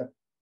can get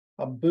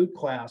a boot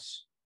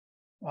class,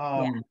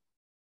 a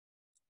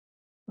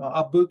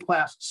boot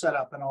class set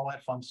up and all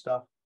that fun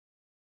stuff.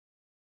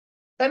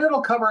 And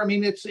it'll cover. I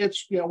mean, it's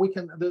we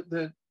can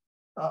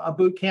a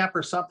boot camp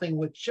or something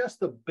with just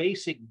the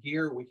basic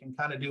gear. We can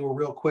kind of do a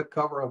real quick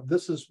cover of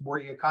this is where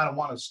you kind of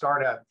want to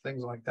start at,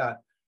 things like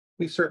that.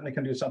 We certainly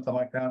can do something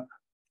like that.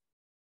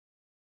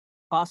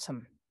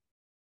 Awesome.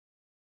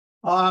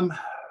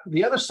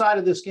 the other side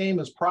of this game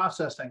is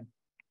processing.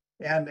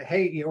 And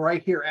hey, you know,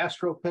 right here,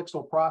 Astro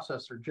Pixel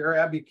processor. Jerry,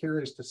 I'd be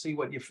curious to see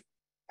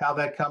how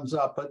that comes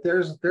up. But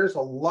there's a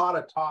lot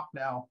of talk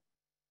now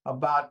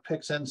about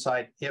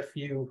PixInsight. If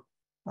you,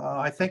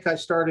 I think I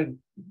started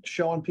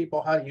showing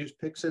people how to use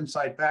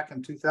PixInsight back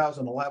in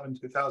 2011,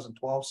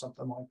 2012,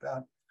 something like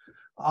that.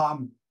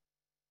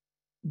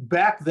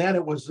 Back then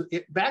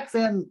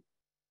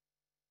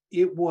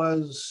it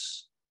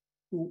was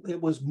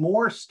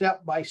more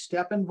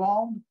step-by-step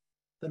involved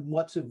than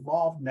what's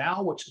involved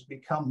now, which has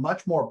become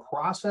much more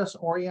process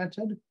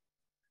oriented,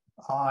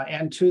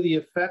 and to the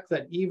effect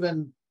that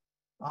even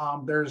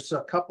there's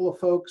a couple of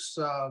folks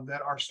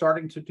that are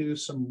starting to do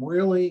some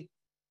really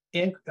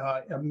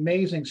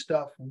amazing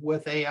stuff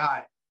with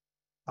AI.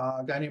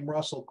 A guy named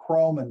Russell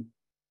Croman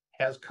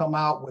has come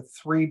out with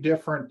 3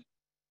 different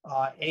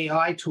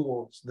AI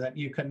tools that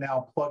you can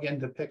now plug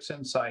into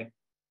PixInsight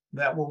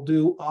that will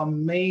do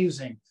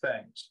amazing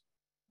things.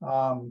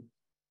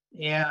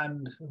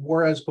 And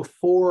whereas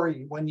before,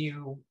 when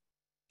you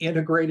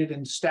integrated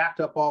and stacked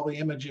up all the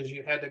images,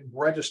 you had to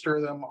register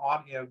them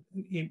on,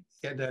 you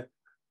had to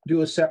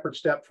do a separate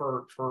step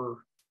for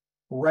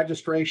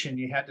registration.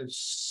 You had to,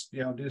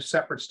 do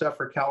separate stuff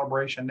for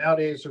calibration.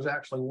 Nowadays, there's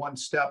actually one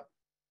step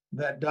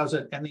that does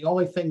it. And the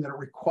only thing that it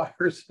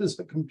requires is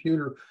a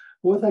computer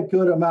with a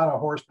good amount of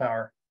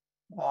horsepower.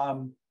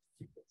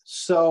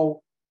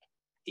 So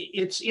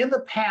it's in the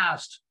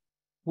past,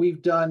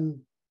 we've done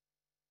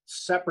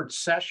separate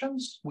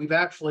sessions. We've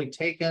actually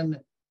taken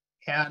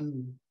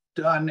and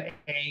done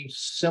a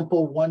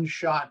simple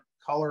one-shot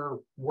color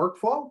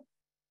workflow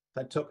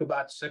that took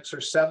about 6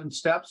 or 7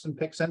 steps in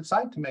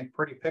PixInsight to make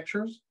pretty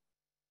pictures.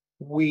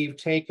 We've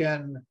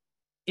taken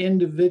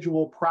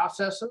individual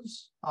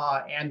processes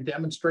and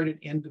demonstrated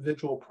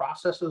individual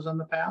processes in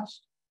the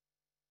past.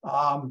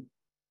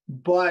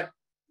 But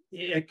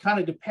it kind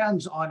of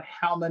depends on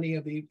how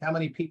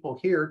many people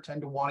here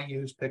tend to want to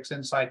use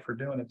PixInsight for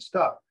doing its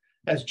stuff.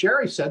 As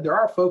Jerry said, there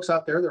are folks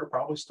out there that are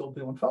probably still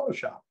doing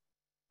Photoshop.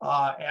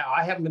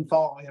 I haven't been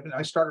following.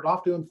 I started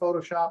off doing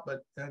Photoshop,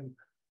 but then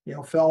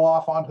fell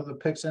off onto the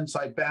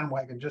PixInsight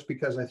bandwagon just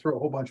because I threw a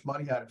whole bunch of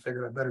money at it.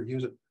 Figured I better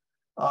use it.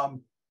 I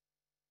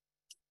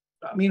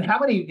mean, how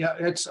many?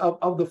 It's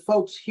of the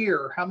folks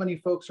here. How many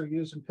folks are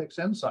using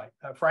PixInsight?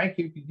 Frank,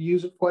 you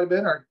use it quite a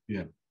bit, or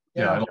yeah,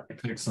 I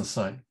like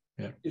PixInsight.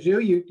 Yeah. Did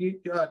you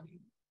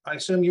I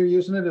assume you're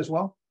using it as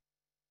well.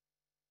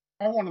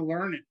 I want to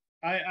learn it.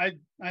 I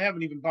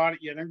haven't even bought it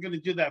yet. I'm going to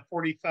do that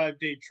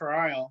 45-day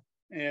trial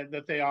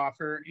that they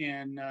offer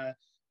and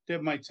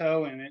dip my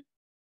toe in it.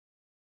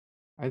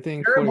 I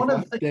think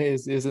 45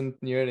 days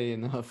isn't nearly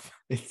enough.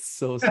 It's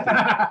so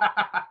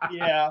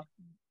yeah.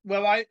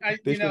 Well,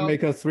 they should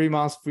make a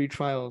 3-month free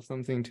trial or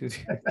something to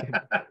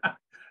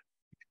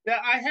Yeah,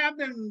 I have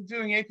been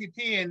doing APP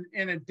and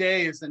in a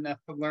day is enough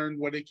to learn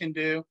what it can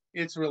do.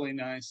 It's really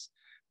nice,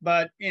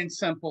 and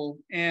simple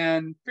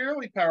and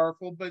fairly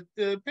powerful. But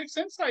the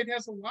PixInsight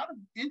has a lot of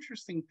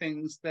interesting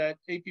things that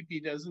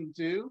APP doesn't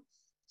do.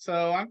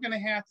 So I'm going to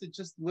have to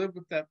just live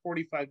with that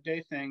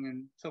 45-day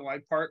thing until I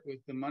part with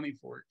the money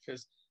for it.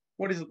 Because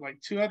what is it, like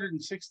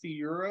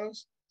 260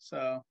 euros?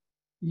 So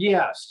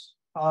yes,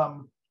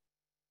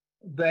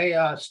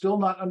 they still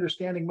not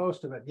understanding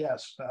most of it.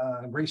 Yes,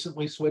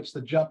 recently switched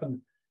the jump and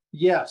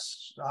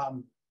yes,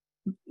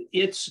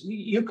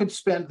 you could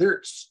spend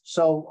there.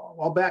 So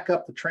I'll back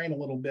up the train a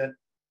little bit,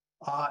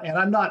 and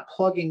I'm not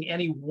plugging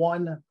any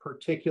one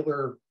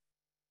particular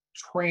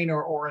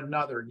trainer or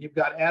another. You've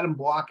got Adam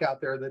Block out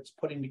there that's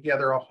putting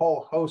together a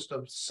whole host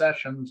of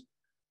sessions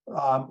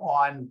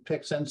on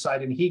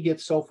PixInsight, and he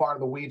gets so far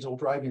the weeds will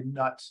drive you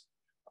nuts.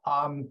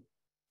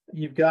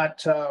 You've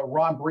got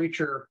Ron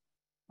Breacher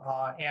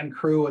and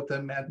crew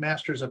at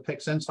Masters of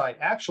PixInsight.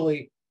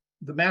 Actually,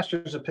 the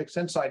Masters of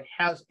PixInsight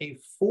has a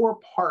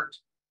 4-part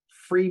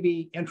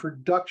freebie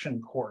introduction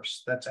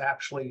course that's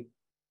actually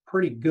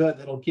pretty good.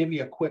 That'll give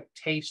you a quick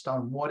taste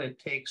on what it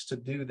takes to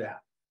do that.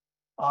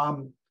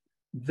 And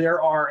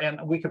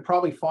we could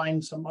probably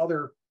find some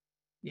other,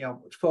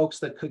 folks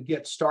that could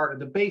get started.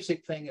 The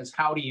basic thing is,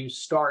 how do you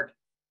start?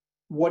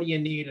 What do you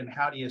need and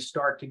how do you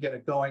start to get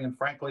it going? And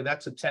frankly,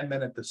 that's a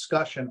 10-minute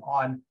discussion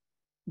on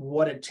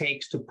what it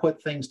takes to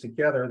put things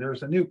together.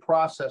 There's a new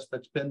process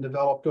that's been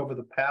developed over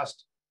the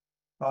past,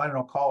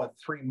 call it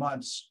 3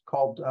 months,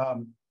 called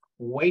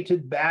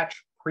weighted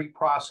batch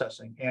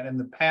pre-processing. And in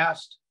the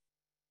past,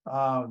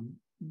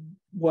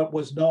 what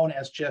was known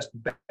as just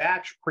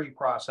batch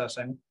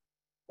pre-processing,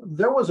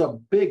 there was a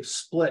big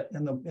split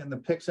in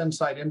the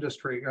PixInsight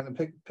industry, or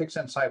the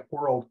PixInsight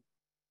world,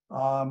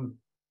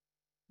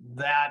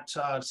 that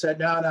said,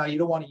 no, you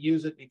don't want to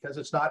use it because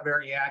it's not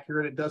very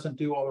accurate. It doesn't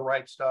do all the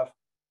right stuff.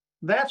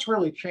 That's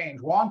really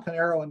changed. Juan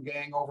Canero and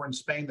gang over in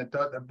Spain that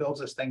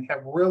builds this thing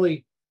have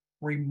really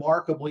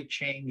remarkably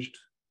changed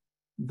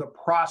the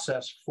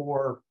process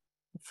for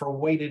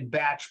weighted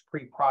batch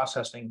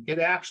pre-processing. It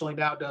actually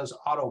now does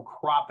auto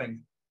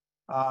cropping.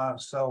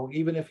 So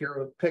even if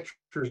your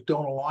pictures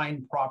don't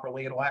align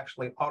properly, it'll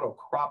actually auto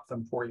crop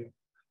them for you.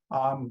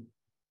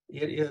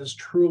 it is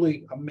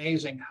truly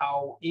amazing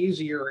how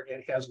easier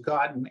it has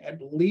gotten, at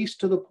least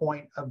to the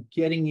point of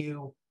getting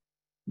you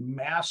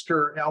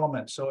master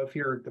elements. So if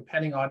you're,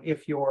 depending on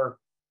if you're,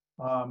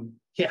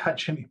 yeah,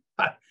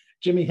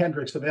 Jimi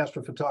Hendrix of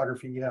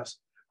astrophotography, yes.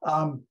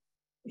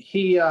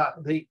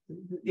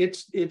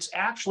 It's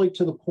actually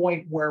to the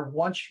point where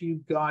once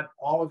you've got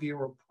all of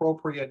your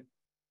appropriate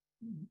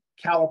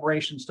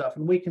calibration stuff,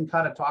 and we can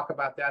kind of talk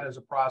about that as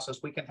a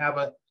process. We can have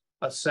a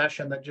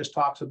session that just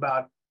talks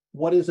about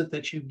what is it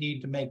that you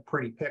need to make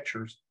pretty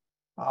pictures.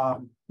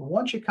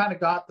 Once you kind of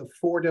got the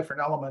 4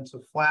 different elements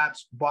of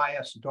flats,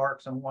 bias,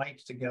 darks, and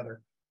lights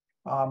together,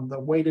 the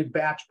weighted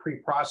batch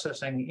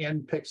pre-processing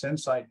in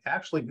PixInsight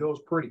actually goes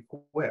pretty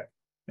quick,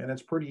 and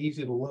it's pretty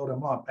easy to load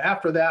them up.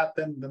 After that,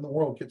 then the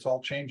world gets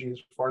all changing as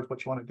far as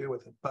what you want to do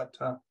with it.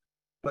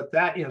 But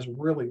that is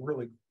really,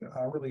 really,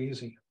 really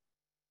easy.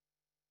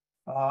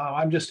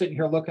 I'm just sitting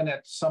here looking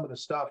at some of the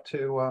stuff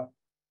too,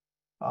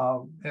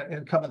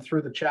 and coming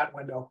through the chat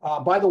window.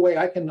 By the way,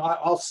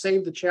 I'll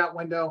save the chat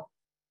window,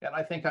 and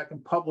I think I can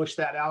publish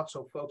that out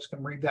so folks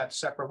can read that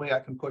separately. I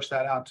can push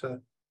that out to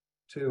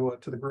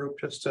the group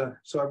just so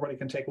everybody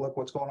can take a look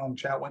what's going on in the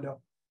chat window.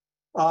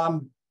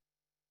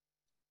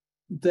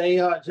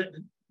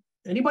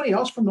 Anybody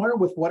else familiar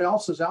with what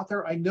else is out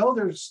there? I know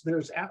there's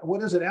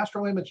what is it,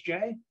 Astro Image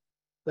J,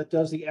 that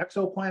does the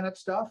exoplanet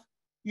stuff.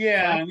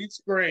 Yeah, and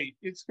it's great.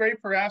 It's great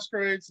for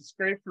asteroids. It's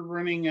great for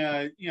running,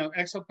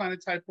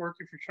 exoplanet type work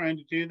if you're trying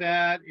to do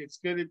that. It's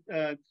good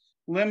at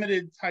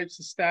limited types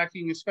of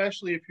stacking,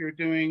 especially if you're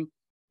doing,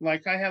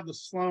 like I have the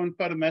Sloan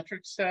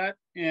photometric set,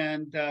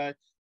 and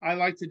I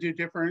like to do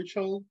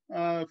differential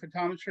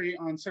photometry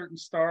on certain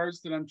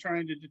stars that I'm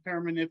trying to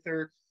determine if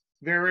they're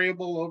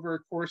variable over a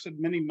course of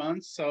many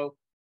months. So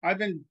I've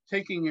been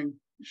taking and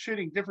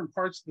shooting different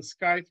parts of the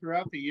sky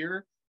throughout the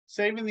year,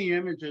 saving the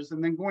images,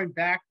 and then going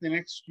back the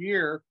next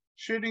year,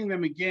 shooting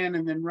them again,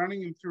 and then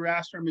running them through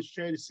Astro Image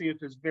J to see if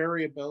there's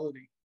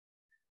variability.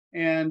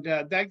 And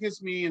that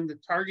gives me, in the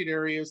target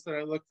areas that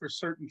I look for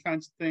certain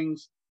kinds of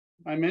things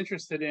I'm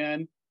interested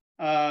in,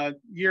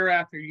 year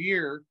after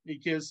year,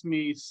 it gives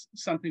me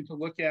something to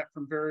look at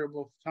from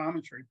variable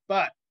photometry.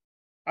 But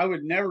I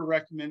would never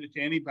recommend it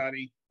to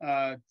anybody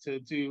to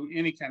do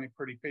any kind of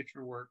pretty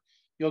picture work.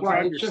 You'll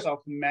drive yourself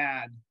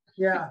mad.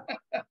 Yeah.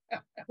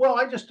 Well,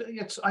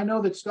 I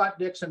know that Scott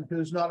Dixon,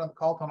 who's not on the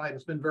call tonight,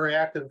 has been very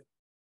active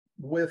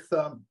with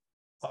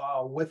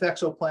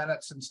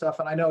exoplanets and stuff.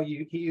 And I know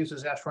he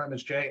uses Astro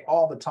Image J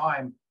all the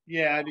time.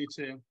 Yeah, I do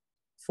too.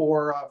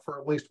 For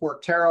at least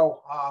work.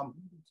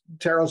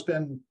 Taro's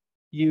been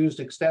used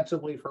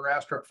extensively for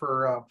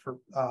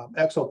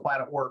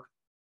exoplanet work,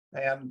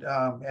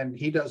 and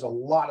he does a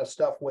lot of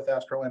stuff with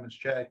Astro Image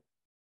J.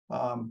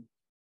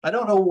 I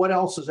don't know what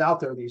else is out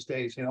there these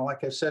days.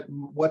 Like I said,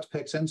 what's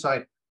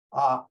PixInsight?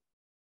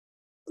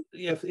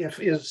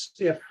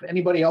 If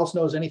anybody else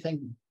knows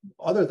anything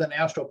other than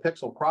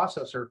AstroPixel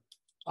processor,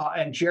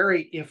 and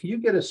Jerry, if you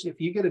get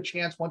a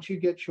chance, once you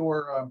get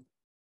your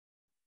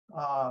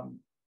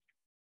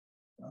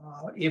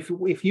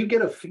if you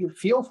get a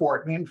feel for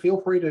it, feel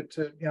free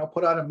to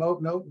put out a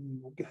note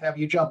and have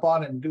you jump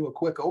on and do a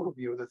quick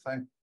overview of the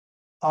thing.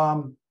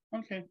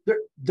 Okay.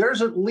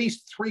 There's at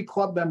least 3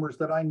 club members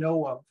that I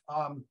know of.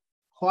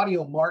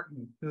 Claudio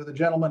Martin, who the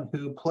gentleman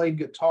who played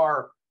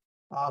guitar,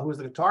 who was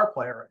the guitar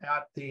player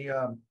at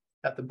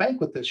the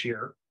banquet this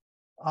year,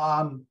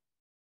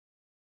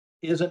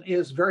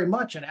 is very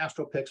much an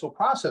AstroPixel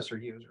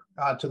processor user,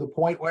 to the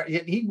point where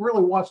he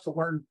really wants to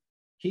learn.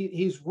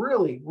 He's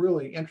really,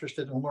 really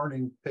interested in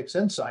learning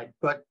PixInsight,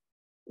 but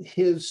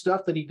his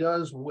stuff that he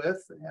does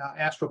with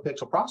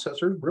AstroPixel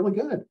processor is really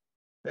good.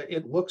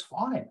 It looks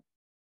fine.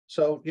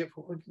 So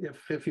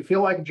if you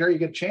feel like, Jerry, you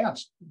get a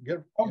chance,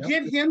 get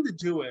him to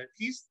do it.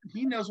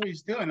 He knows what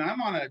he's doing.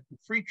 I'm on a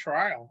free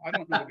trial. I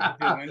don't know what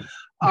he's doing.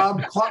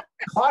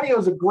 Claudio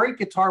is a great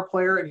guitar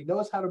player, and he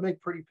knows how to make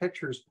pretty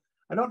pictures.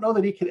 I don't know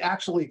that he could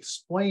actually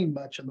explain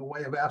much in the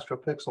way of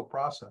AstroPixel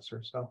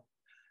processor. So,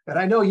 and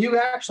I know you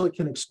actually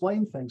can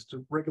explain things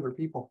to regular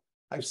people.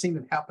 I've seen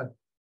it happen.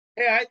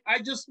 Hey, I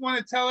just want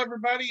to tell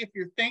everybody, if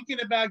you're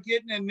thinking about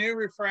getting a new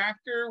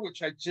refractor,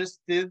 which I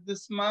just did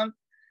this month,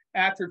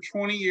 after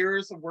 20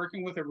 years of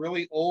working with a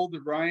really old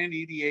Orion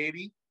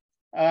ED80,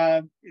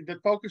 the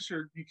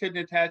focuser, you couldn't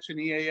attach an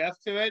EAF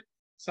to it.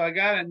 So I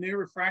got a new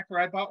refractor.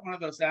 I bought one of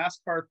those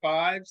Aspar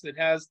 5s that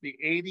has the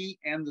 80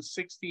 and the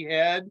 60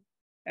 head,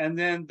 and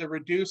then the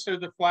reducer,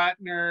 the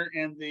flattener,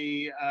 and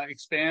the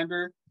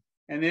expander.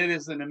 And it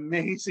is an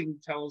amazing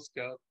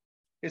telescope.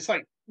 It's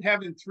like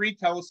having 3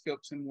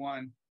 telescopes in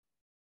one.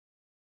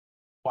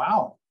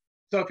 Wow.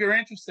 So if you're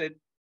interested,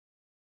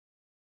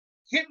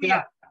 hit me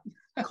up.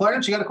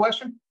 Clarence, you got a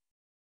question?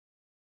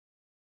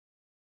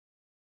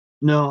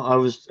 No, I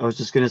was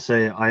just gonna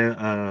say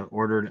I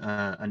ordered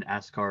an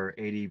ASCAR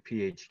 80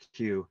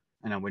 PHQ,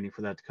 and I'm waiting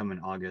for that to come in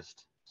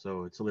August.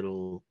 So it's a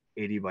little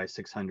 80 by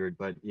 600,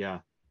 but yeah,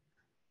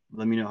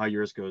 let me know how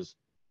yours goes.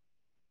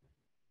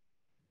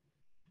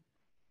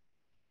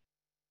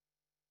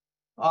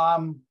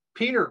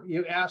 Peter,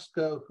 you asked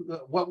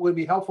what would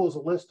be helpful as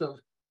a list of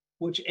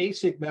which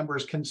AISIG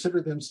members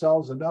consider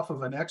themselves enough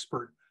of an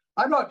expert.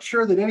 I'm not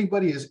sure that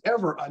anybody is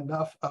ever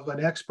enough of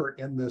an expert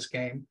in this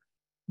game,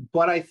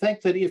 but I think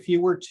that if you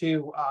were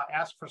to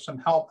ask for some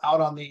help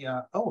out on the,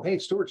 oh, hey,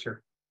 Stuart's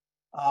here.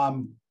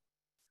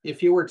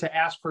 If you were to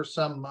ask for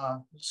some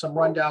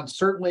rundown,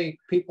 certainly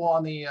people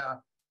on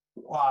that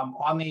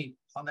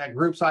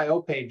group's IO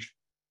page,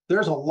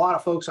 there's a lot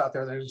of folks out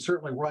there that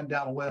certainly run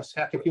down a list.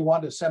 Heck, if you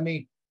wanted to send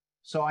me,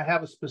 so I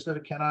have a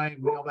specific, can I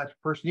mail that to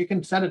person? You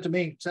can send it to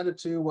me, send it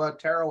to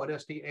Taro at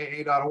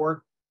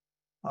SDAA.org.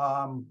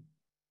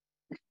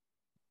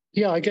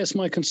 Yeah, I guess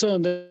my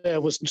concern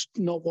there was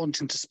not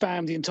wanting to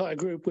spam the entire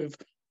group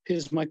with,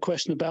 here's my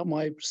question about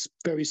my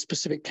very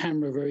specific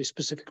camera, very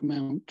specific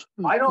mount.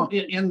 I don't,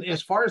 in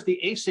as far as the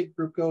AISIG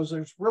group goes,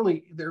 there's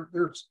really,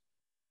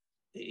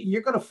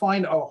 you're going to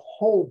find a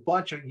whole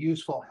bunch of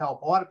useful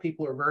help. A lot of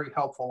people are very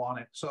helpful on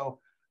it. So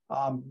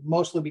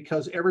mostly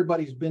because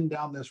everybody's been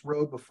down this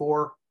road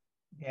before.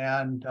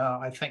 And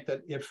I think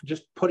that if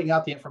just putting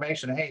out the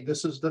information, hey,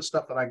 this is the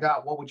stuff that I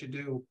got, what would you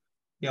do?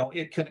 You know,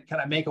 can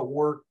I make it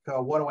work?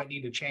 What do I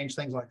need to change?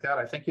 Things like that.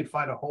 I think you'd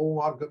find a whole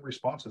lot of good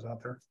responses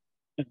out there.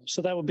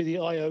 So that would be the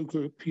IO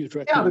group you'd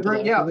recommend.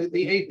 Yeah,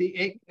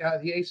 the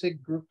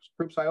AISIG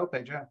groups IO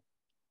page. Yeah.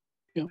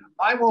 Yeah.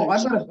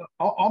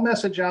 I'll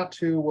message out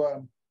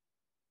to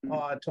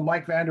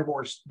Mike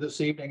Vandervorst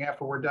this evening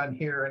after we're done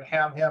here and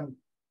have him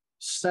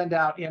send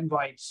out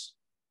invites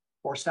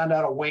or send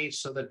out a way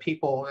so that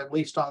people, at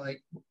least on the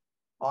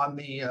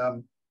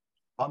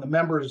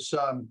members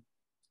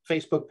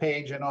Facebook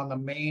page and on the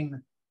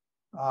main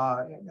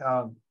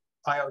the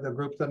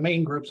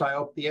main groups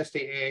IO, the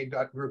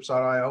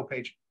SDAA.groups.io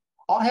page,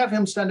 I'll have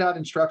him send out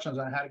instructions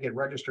on how to get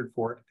registered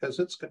for it, because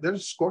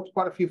there's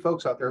quite a few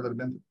folks out there that have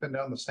been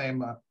down the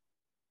same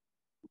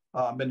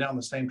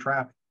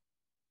track.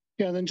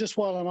 Yeah, and then just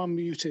while I'm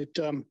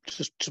unmuted,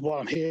 just while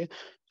I'm here,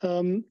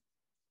 you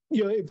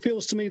know, it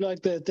feels to me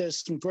like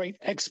there's some great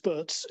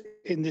experts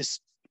in this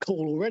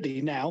call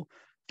already now,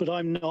 but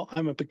I'm not.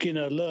 I'm a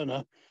beginner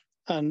learner,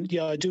 and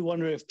yeah, I do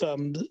wonder if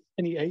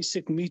any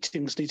AISIG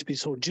meetings need to be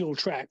sort of dual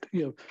track.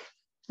 You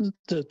know,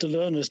 the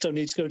learners don't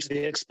need to go to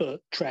the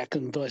expert track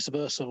and vice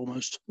versa,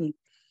 almost.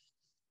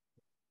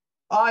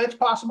 It's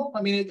possible.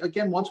 I mean,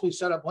 again, once we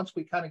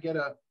kind of get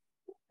a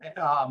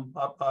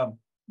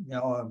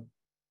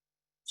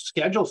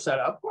schedule set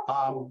up,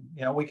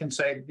 you know, we can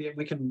say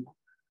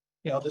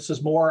you know, this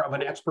is more of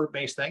an expert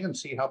based thing and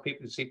see how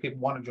people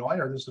want to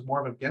join, or this is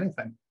more of a beginning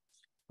thing.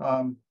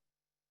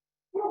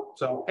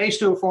 So, hey,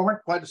 Stuart Foreman,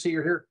 glad to see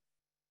you're here.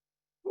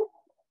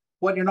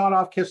 What, you're not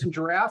off kissing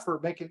giraffe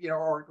or making, you know,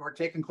 or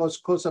taking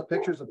close up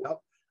pictures of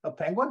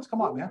penguins?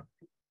 Come on, man.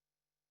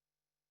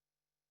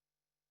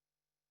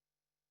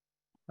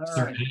 Is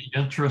there any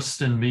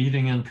interest in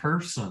meeting in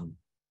person?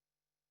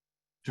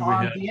 Do we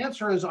have... The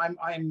answer is I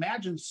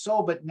imagine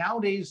so, but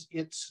nowadays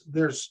it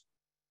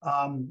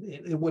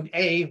would,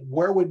 A,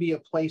 where would be a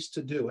place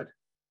to do it?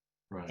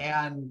 Right.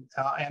 And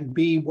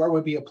B, where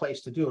would be a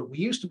place to do it? We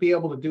used to be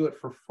able to do it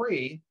for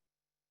free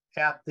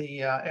at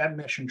the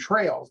admission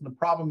trails. And the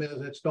problem is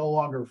it's no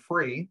longer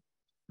free.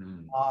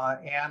 And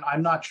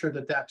I'm not sure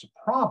that that's a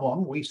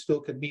problem. We still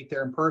could meet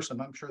there in person.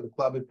 I'm sure the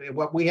club would pay.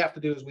 What we have to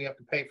do is we have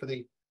to pay for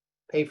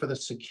the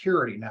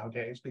security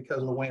nowadays because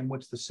of the way in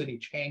which the city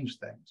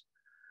changed things.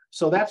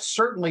 So that's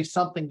certainly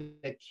something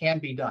that can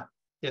be done,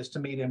 is to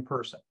meet in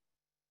person.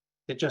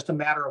 It's just a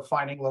matter of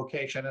finding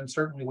location, and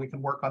certainly we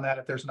can work on that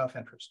if there's enough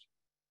interest.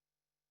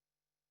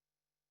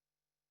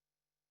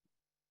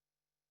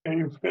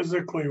 And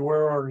physically,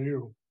 where are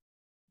you?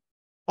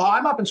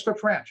 I'm up in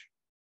Scripps Ranch.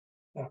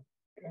 Yeah.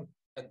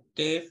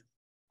 Dave?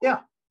 Yeah.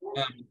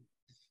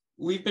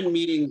 We've been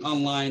meeting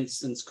online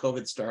since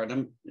COVID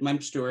started. I'm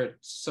Stuart.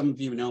 Some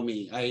of you know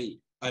me.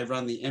 I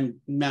run the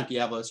Mount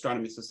Diablo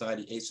Astronomy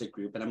Society AISIG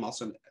group, and I'm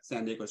also a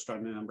San Diego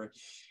astronomy member.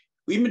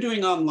 We've been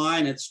doing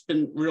online. It's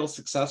been real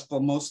successful,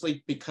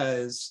 mostly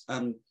because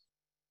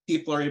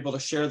people are able to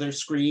share their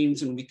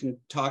screens, and we can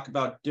talk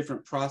about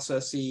different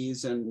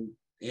processes and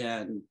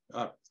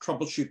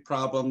troubleshoot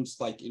problems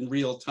like in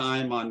real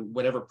time on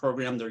whatever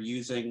program they're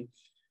using.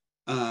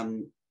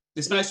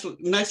 It's nice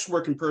to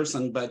work in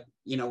person, but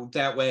you know,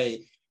 that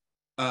way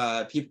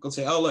people can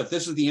say, oh, look,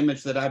 this is the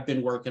image that I've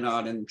been working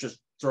on, and just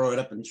throw it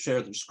up and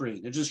share their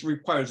screen. It just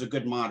requires a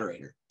good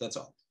moderator. That's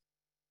all.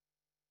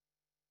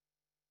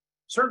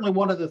 Certainly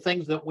one of the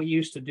things that we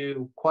used to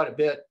do quite a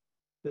bit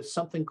is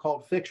something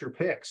called Fix Your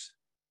Picks.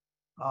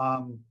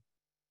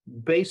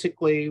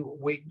 Basically,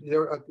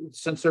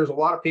 since there's a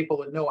lot of people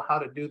that know how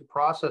to do the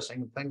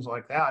processing and things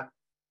like that,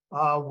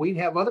 we'd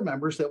have other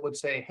members that would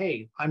say,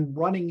 hey, I'm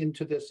running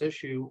into this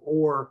issue,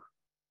 or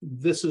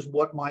this is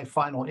what my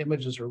final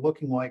images are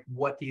looking like.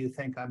 What do you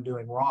think I'm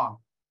doing wrong?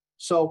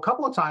 So a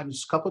couple of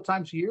times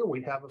a year,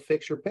 we'd have a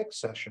Fix Your Picks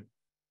session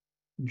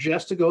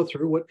just to go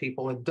through what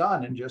people had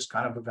done and just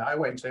kind of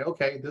evaluate and say,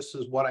 okay, this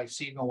is what I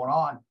see going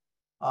on.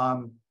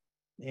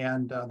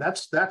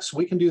 That's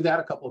we can do that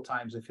a couple of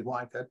times if you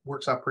like. That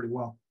works out pretty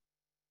well.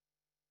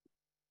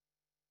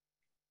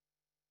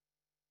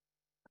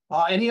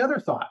 Any other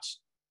thoughts?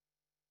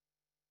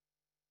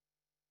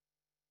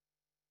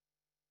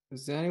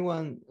 Is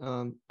anyone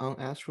on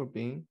Astro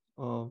Beam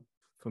or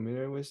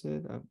familiar with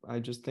it? I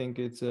just think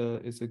it's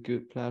a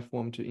good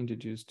platform to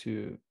introduce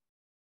to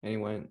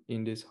anyone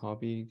in this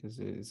hobby because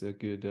it's a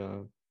good.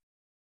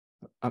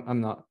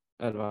 I'm not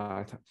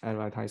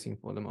advertising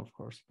for them, of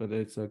course, but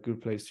it's a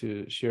good place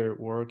to share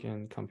work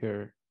and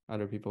compare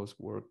other people's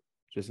work,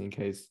 just in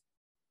case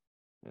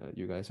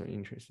you guys are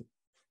interested.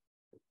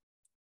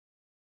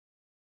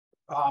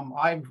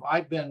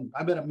 I've been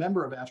a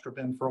member of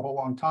AstroBin for a whole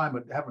long time,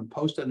 but haven't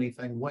posted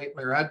anything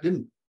lately. Or I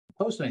didn't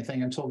post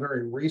anything until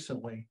very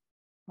recently.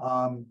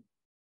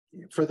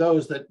 For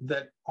those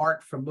that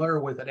aren't familiar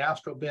with it,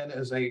 AstroBin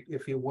is a,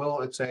 if you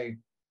will, it's a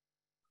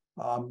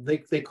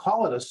they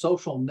call it a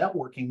social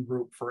networking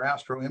group for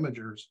astro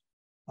imagers.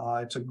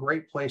 It's a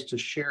great place to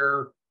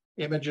share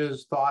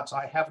images, thoughts.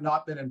 I have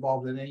not been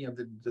involved in any of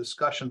the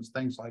discussions,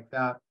 things like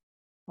that.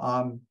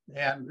 And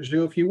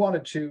Zhu, if you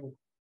wanted to,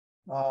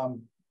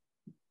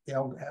 you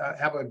know,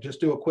 just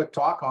do a quick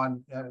talk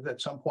on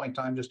at some point in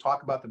time, just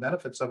talk about the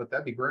benefits of it.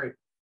 That'd be great.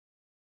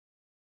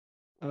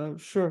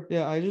 Sure.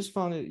 Yeah, I just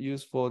found it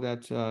useful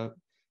that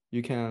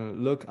you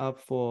can look up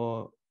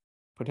for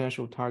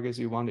potential targets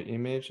you want to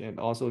image and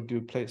also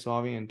do plate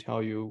solving and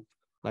tell you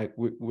like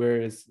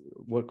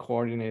what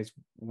coordinates,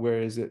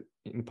 where is it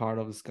in part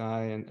of the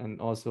sky,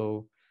 and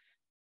also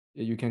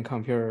you can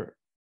compare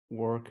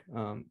work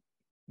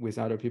with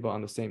other people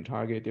on the same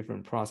target,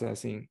 different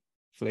processing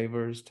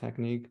flavors,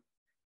 technique.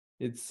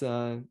 It's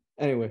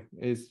anyway,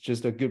 it's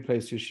just a good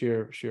place to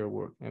share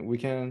work, and we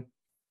can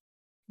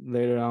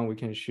later on we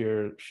can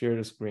share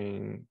the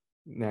screen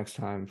next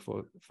time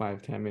for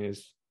 5-10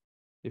 minutes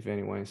if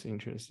anyone is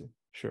interested.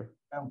 Sure.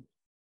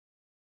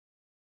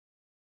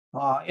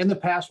 In the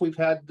past, we've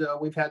had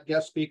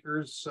guest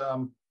speakers.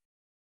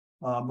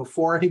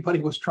 Before anybody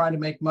was trying to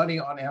make money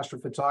on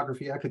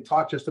astrophotography, I could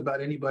talk just about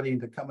anybody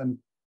to come in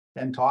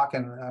and talk.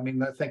 And I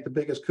mean, I think the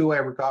biggest coup I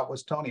ever got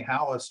was Tony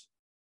Hallis,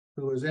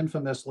 who was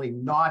infamously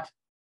not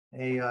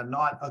a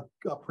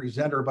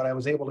presenter, but I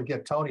was able to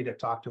get Tony to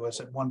talk to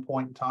us at one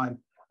point in time.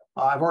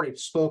 I've already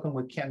spoken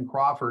with Ken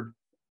Crawford.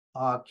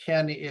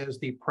 Ken is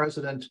the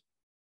president.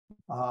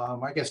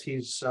 I guess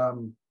he's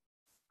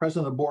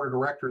president of the board of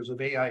directors of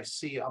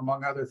AIC,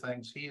 among other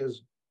things. He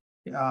is.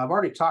 I've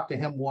already talked to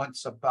him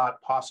once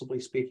about possibly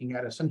speaking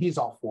at us, and he's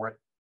all for it.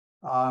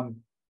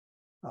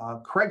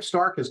 Craig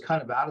Stark is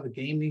kind of out of the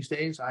game these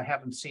days. I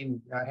haven't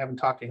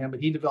talked to him, but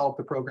he developed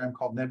a program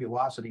called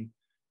Nebulosity,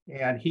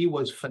 and he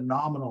was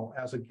phenomenal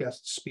as a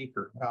guest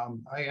speaker.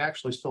 I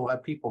actually still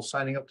have people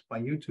signing up to my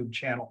YouTube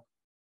channel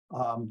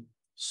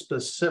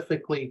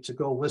specifically to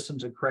go listen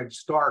to Craig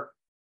Stark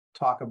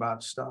talk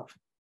about stuff.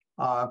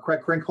 Craig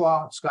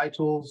Crinklaw, Sky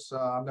Tools,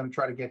 I'm going to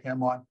try to get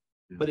him on.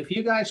 But if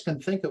you guys can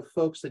think of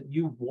folks that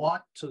you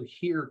want to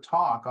hear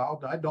talk,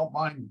 I don't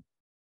mind,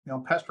 you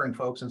know, pestering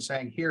folks and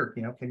saying, here,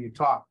 you know, can you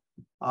talk?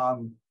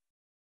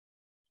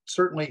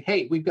 Certainly,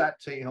 hey, we've got,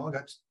 you know, we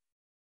got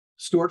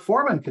Stuart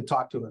Foreman could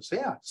talk to us.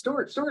 Yeah,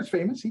 Stuart's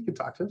famous. He could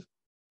talk to us.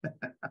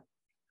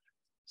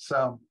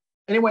 So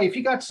anyway, if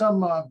you got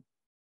some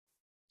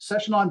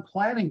session on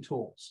planning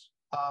tools,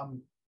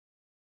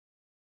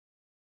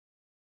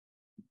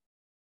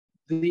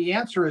 the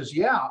answer is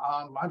yeah.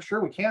 I'm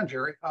sure we can,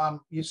 Jerry.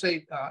 You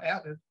say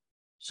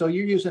so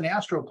you're using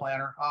Astro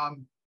Planner.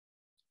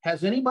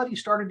 Has anybody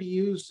started to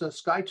use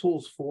Sky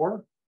Tools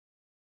 4?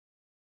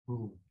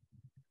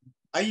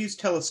 I use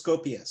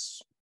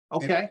Telescopius.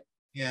 Okay.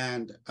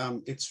 And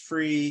it's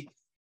free,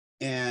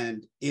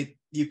 and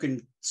you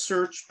can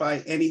search by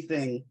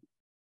anything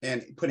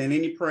and put in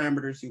any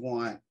parameters you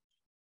want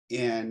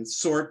and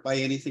sort by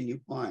anything you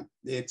want.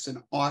 It's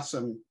an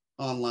awesome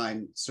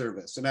online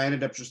service, and I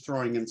ended up just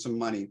throwing in some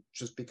money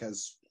just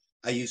because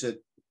I use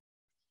it,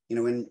 you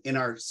know, in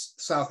our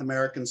South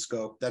American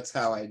scope. That's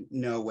how I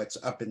know what's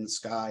up in the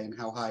sky and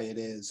how high it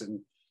is and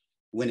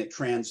when it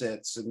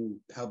transits and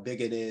how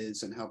big it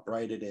is and how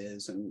bright it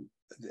is and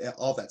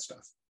all that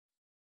stuff.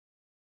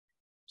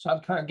 So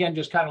I'm again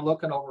just kind of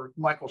looking over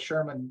Michael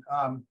Sherman.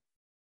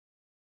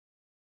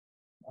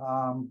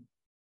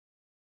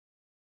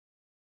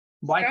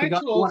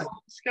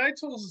 Sky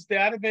Tools'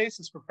 database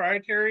is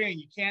proprietary, and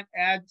you can't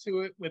add to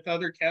it with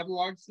other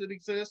catalogs that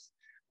exist.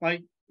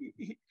 Like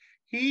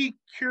he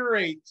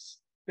curates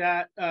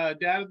that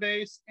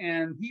database,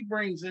 and he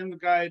brings in the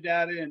Gaia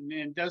data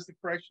and does the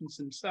corrections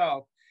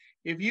himself.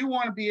 If you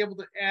want to be able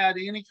to add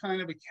any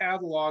kind of a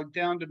catalog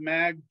down to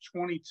Mag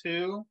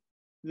 22,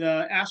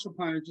 the Astro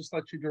Planner just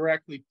lets you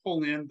directly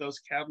pull in those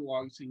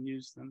catalogs and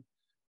use them.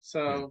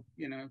 So,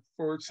 you know,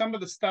 for some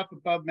of the stuff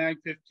above Mag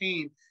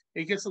 15,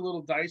 it gets a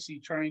little dicey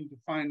trying to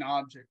find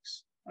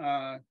objects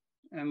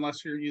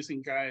unless you're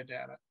using Gaia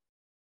data.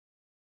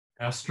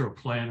 Astro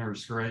Planner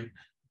is great.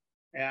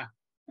 Yeah.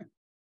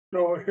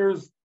 So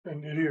here's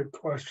an idiot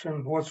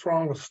question. What's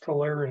wrong with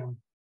Stellarium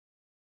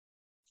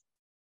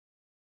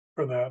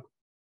for that?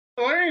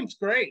 Stellarium's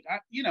great.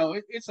 You know,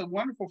 it's a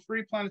wonderful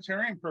free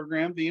planetarium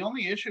program. The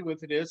only issue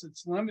with it is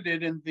it's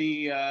limited in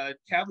the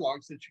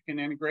catalogs that you can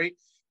integrate.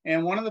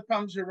 And one of the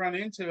problems you run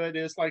into it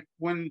is like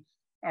when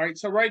All right,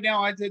 so right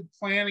now I did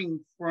planning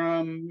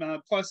from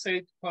 +8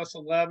 to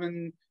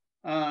 +11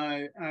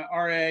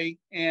 RA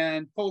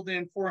and pulled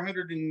in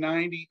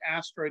 490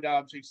 asteroid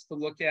objects to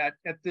look at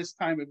this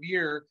time of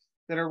year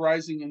that are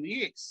rising in the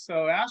east.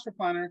 So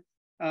AstroPlanner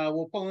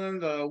will pull in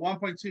the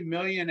 1.2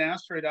 million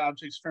asteroid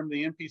objects from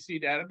the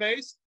NPC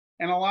database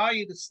and allow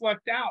you to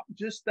select out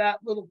just that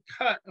little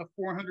cut of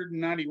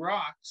 490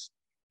 rocks.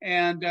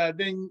 And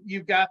then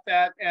you've got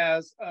that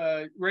as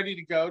ready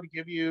to go to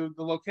give you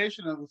the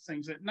location of those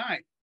things at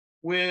night.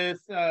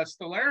 With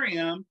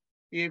Stellarium,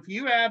 if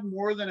you add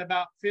more than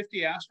about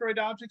 50 asteroid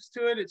objects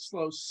to it, it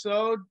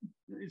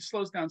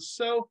slows down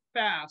so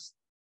fast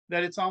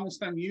that it's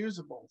almost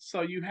unusable.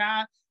 So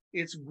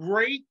it's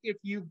great if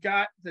you've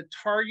got the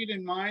target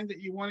in mind that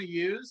you want to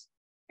use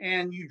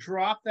and you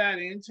drop that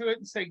into it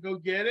and say, go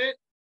get it.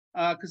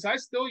 Because I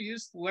still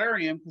use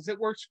Stellarium because it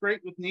works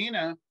great with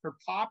Nina for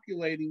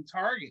populating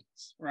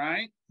targets,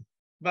 right?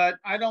 But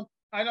I don't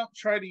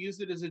try to use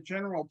it as a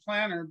general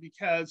planner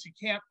because you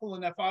can't pull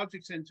enough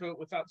objects into it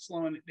without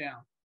slowing it down.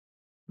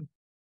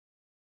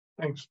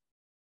 Thanks.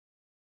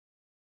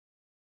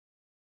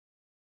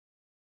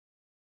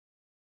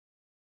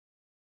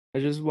 I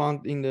just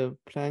want, in the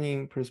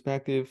planning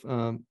perspective,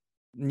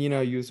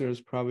 Nina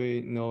users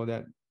probably know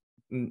that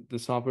the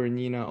software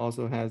Nina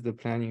also has the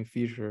planning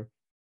feature.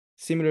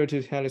 Similar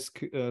to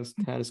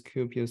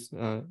Telescopius,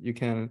 you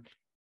can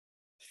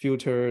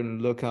filter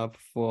and look up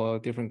for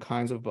different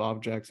kinds of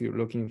objects you're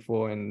looking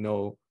for and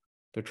know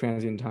the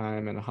transit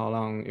time and how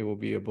long it will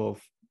be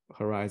above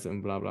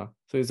horizon, blah, blah.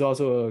 So it's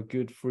also a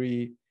good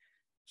free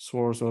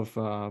source of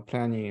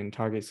planning and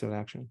target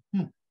selection.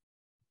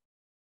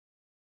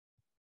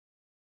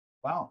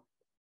 Wow.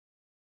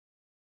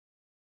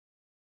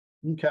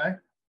 Okay.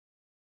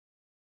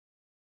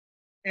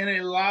 And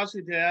it allows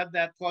you to add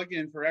that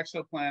plugin for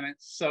exoplanets.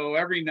 So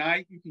every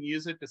night you can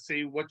use it to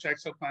see which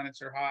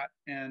exoplanets are hot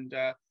and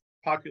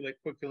populate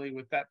quickly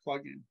with that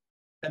plugin.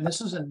 And this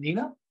is in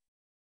Nina?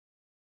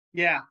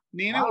 Yeah,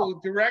 Nina will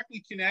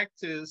directly connect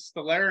to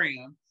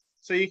Stellarium.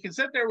 So you can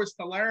sit there with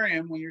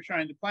Stellarium when you're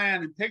trying to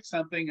plan and pick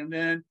something and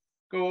then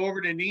go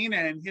over to Nina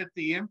and hit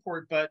the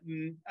import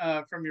button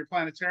from your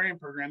planetarium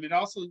program. It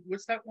also,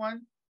 what's that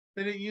one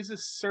that it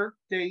uses? Cirque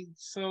du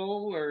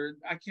Soleil, or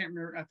I can't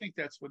remember. I think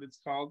that's what it's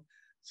called.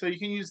 So you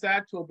can use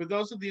that tool, but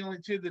those are the only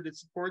two that it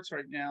supports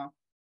right now.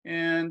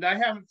 And I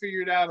haven't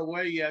figured out a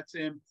way yet to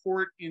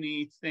import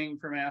anything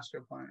from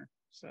AstroPlanner.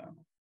 So.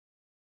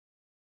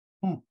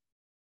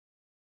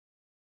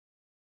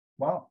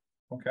 Wow.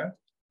 Okay.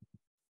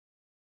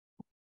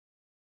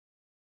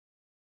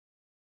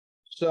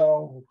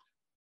 So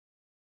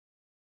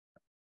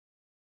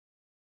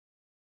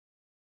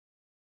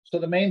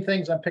the main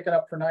things I'm picking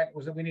up for tonight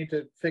was that we need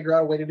to figure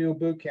out a way to do a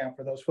boot camp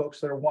for those folks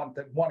that want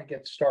to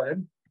get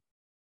started.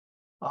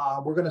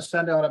 We're going to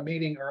send out a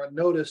meeting or a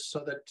notice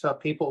so that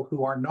people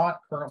who are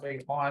not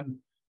currently on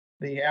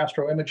the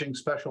Astro Imaging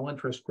Special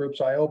Interest Groups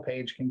IO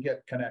page can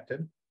get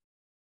connected.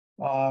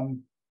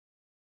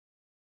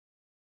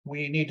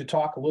 We need to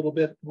talk a little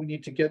bit. We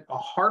need to get a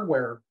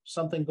hardware,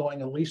 something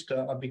going, at least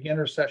a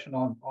beginner session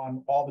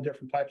on all the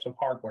different types of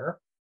hardware.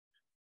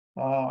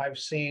 I've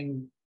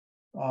seen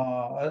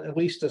at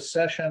least a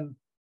session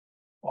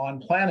on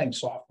planning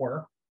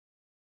software.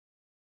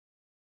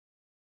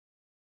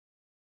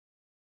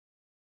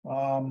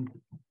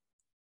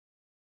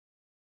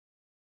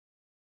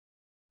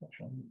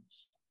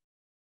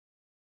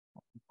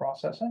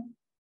 Processing.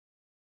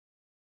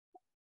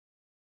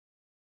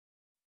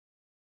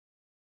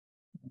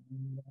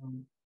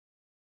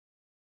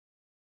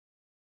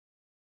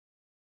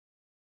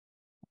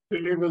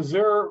 Dave, is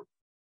there,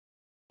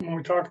 when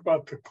we talk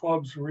about the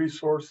club's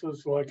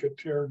resources like a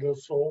Terre du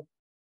Sol,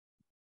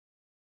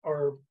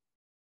 or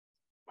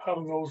how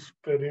do those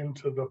fit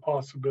into the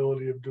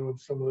possibility of doing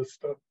some of this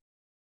stuff?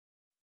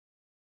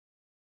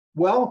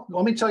 Well,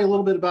 let me tell you a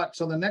little bit about,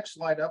 so the next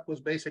slide up was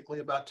basically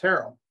about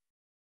Tarot.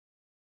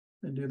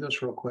 Let me do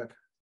this real quick.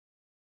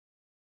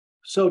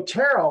 So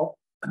Tarot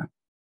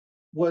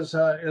was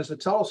is a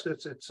telescope.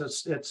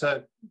 It's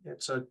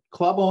a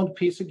club-owned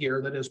piece of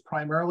gear that is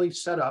primarily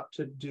set up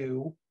to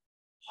do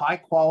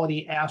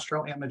high-quality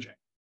astro imaging.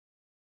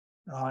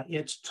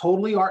 It's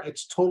totally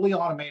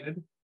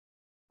automated.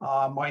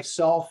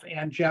 Myself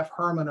and Jeff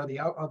Herman are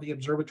the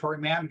observatory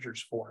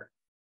managers for it.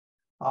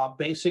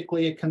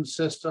 Basically, it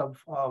consists of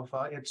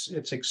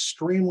it's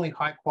extremely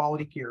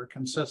high-quality gear. It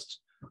consists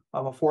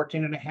of a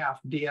 14.5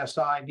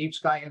 DSI Deep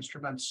Sky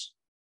Instruments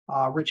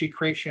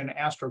Ritchie-Chrétien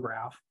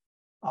astrograph.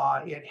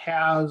 It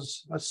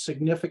has a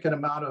significant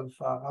amount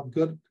of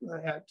good.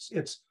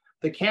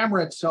 The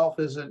camera itself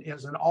is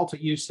an Alta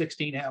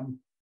U16M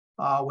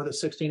with a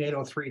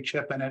 16803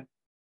 chip in it.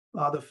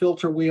 The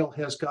filter wheel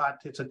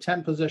it's a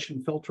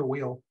 10-position filter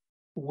wheel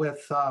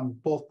with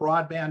both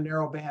broadband,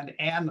 narrowband,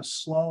 and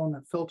Sloan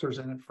filters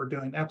in it for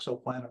doing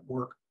exoplanet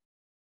work.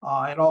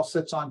 It all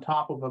sits on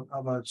top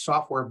of a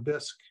software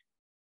BISC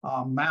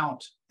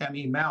mount,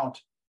 ME mount.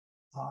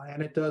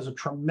 And it does a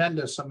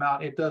tremendous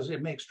amount.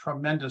 It makes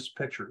tremendous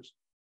pictures.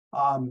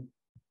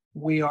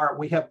 We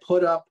have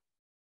put up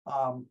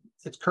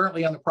It's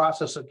currently in the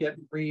process of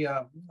getting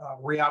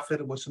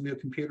re-outfitted with some new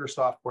computer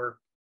software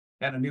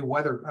and a new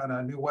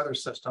weather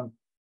system,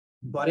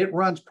 but it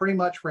runs pretty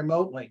much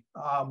remotely.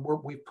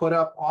 We've put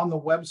up on the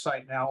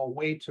website now a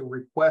way to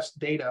request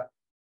data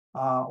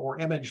or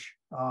image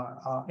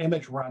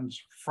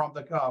runs from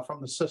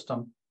the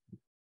system.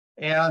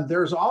 And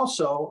there's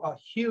also a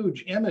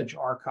huge image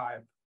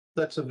archive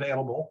that's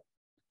available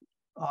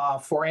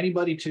for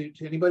anybody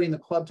anybody in the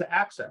club to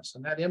access.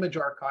 And that image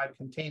archive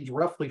contains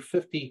roughly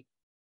 50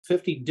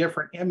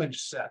 different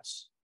image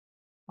sets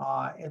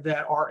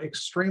that are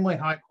extremely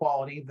high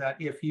quality, that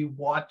if you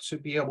want to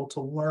be able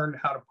to learn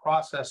how to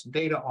process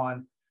data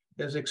on,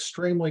 is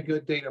extremely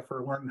good data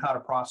for learning how to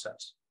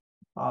process.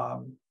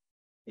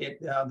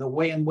 The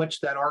way in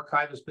which that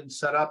archive has been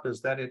set up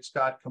is that it's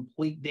got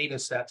complete data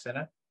sets in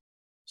it.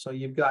 So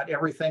you've got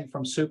everything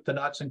from soup to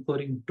nuts,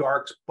 including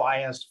darks,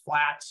 bias,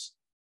 flats,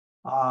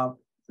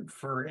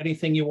 for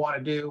anything you want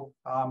to do.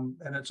 And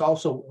there's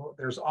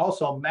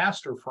also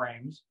master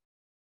frames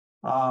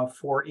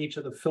for each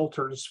of the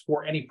filters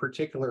for any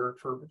particular,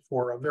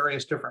 for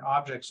various different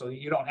objects. So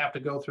you don't have to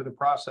go through the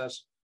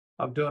process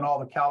of doing all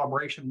the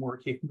calibration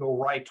work. You can go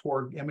right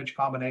toward image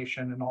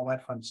combination and all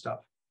that fun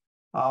stuff.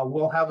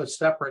 We'll have a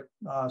separate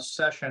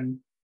session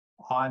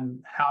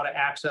on how to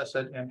access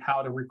it and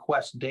how to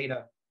request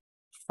data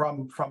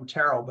from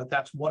Taro, but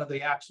that's one of the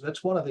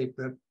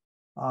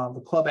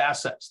club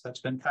assets that's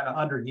been kind of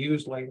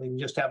underused lately. We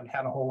just haven't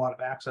had a whole lot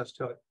of access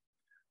to it.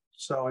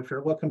 So if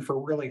you're looking for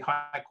really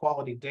high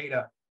quality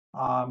data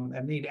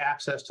and need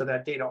access to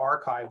that data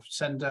archive,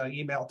 send an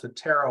email to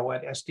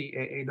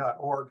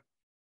taro@sdaa.org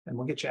and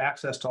we'll get you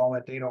access to all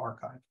that data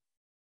archive.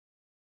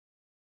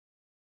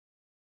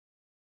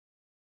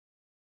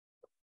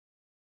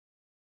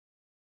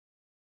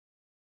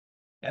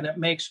 And it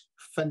makes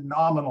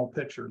phenomenal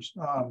pictures.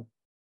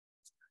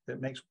 It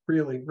makes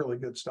really, really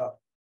good stuff.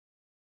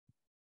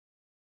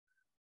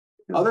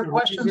 Other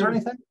questions or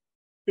anything?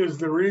 Is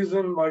the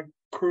reason like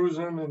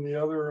cruising and the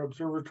other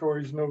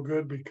observatories no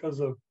good because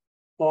of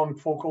long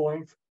focal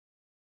length?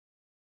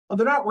 Well,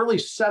 they're not really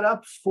set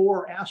up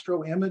for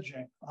astro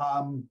imaging.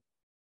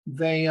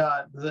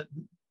 The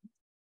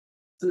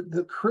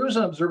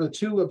cruising observer, the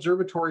two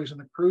observatories and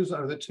the cruise,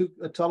 or the two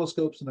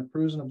telescopes and the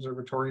cruising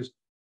observatories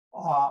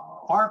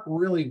aren't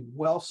really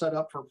well set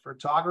up for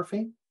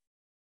photography,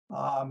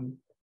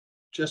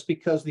 just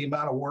because the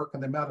amount of work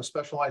and the amount of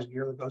specialized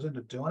gear that goes into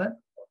doing it.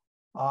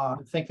 I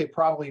think they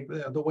probably,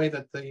 the way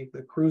that the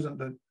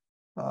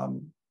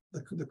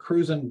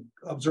cruising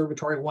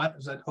observatory went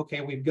is that, okay,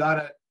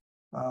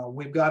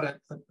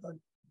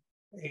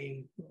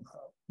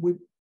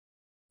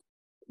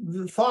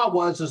 the thought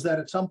was that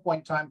at some point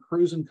in time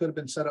cruising could have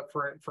been set up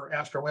for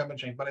astro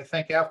imaging, but I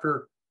think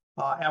after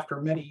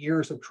many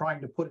years of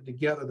trying to put it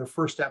together, the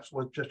first steps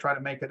was just try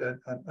to make it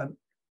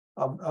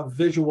a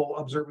visual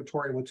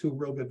observatory with two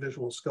real good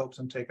visual scopes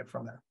and take it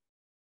from there.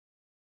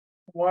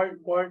 Why?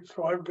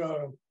 So I've got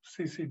a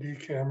CCD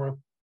camera,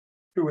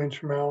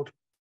 2-inch mount.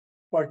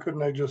 Why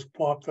couldn't I just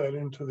plop that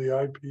into the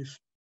eyepiece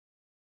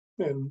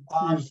and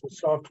use the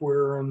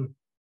software? And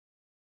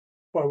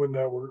why wouldn't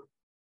that work?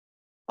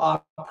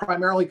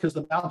 Primarily because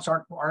the mounts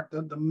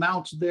the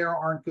mounts there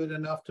aren't good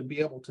enough to be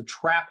able to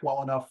track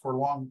well enough for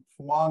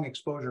long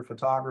exposure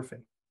photography.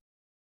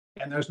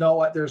 And there's no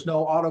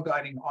auto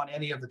guiding on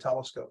any of the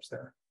telescopes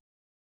there.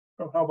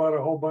 So how about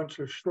a whole bunch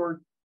of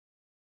short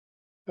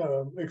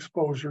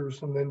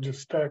exposures and then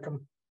just stack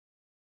them?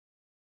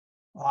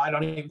 I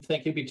don't even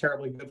think it'd be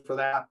terribly good for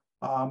that.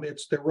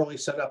 They're really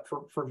set up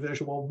for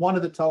visual. One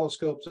of the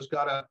telescopes has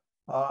got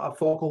a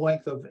focal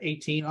length of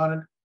 18 on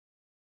it.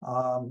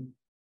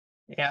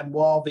 And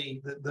while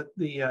the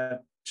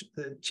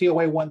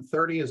TOA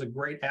 130 is a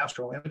great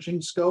astro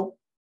imaging scope,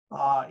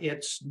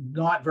 it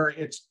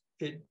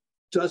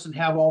doesn't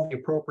have all the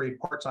appropriate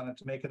parts on it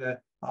to make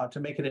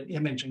it an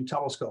imaging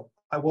telescope.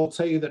 I will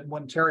tell you that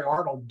when Terry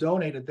Arnold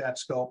donated that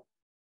scope,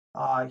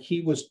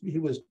 he was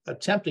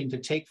attempting to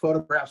take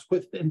photographs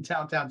within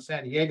downtown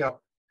San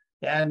Diego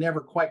and never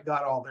quite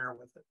got all there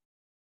with it.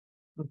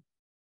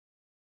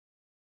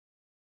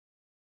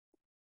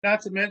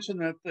 Not to mention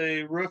that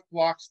the roof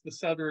blocks the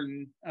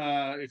southern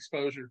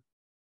exposure.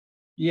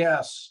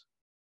 Yes.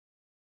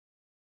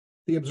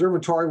 The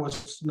observatory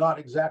was not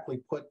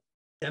exactly put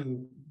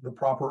in the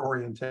proper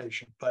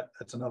orientation, but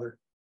that's another.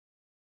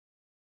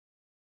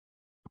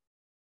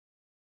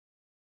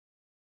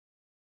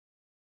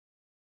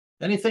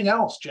 Anything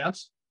else,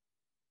 gents?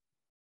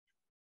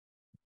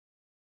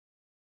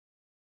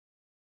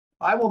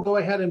 I will go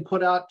ahead and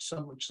put out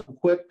some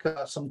quick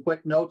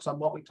notes on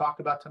what we talked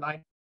about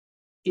tonight.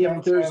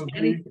 If there's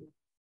any,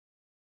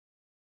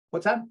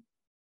 what's that?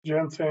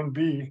 Jensen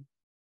B.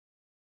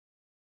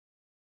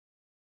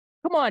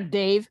 Come on,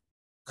 Dave.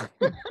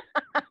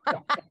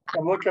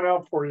 I'm looking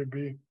out for you,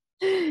 B.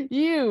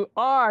 You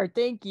are.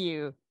 Thank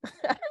you.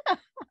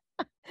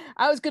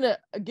 I was gonna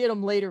get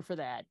them later for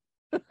that.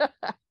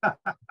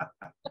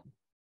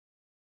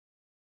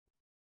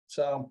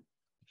 So,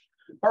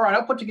 all right,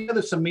 I'll put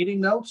together some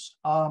meeting notes.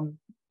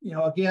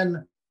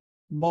 Again,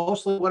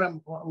 mostly what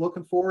I'm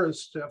looking for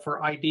is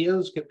for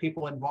ideas, get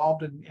people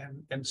involved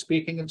in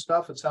speaking and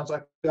stuff. It sounds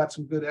like we've got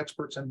some good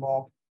experts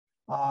involved.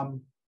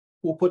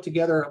 We'll put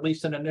together at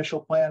least an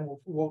initial plan.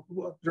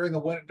 We'll during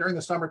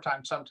the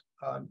summertime,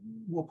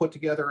 we'll put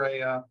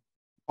together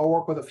I'll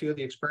work with a few of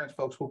the experienced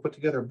folks. We'll put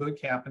together a boot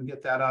camp and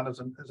get that out as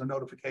a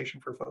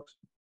notification for folks.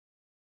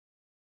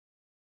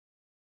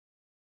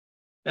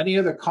 Any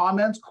other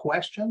comments,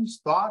 questions,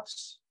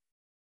 thoughts?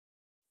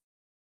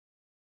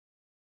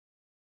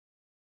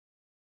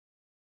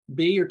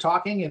 B, you're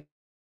talking and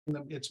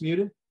it's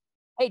muted.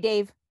 Hey,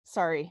 Dave.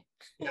 Sorry.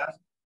 Yeah.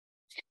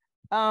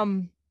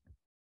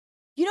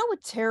 You know,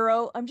 with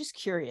tarot, I'm just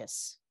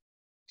curious.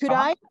 Could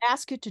I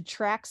ask it to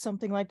track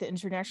something like the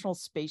International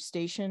Space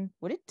Station?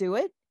 Would it do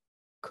it?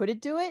 Could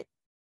it do it?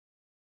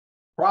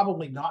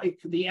 Probably not.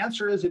 The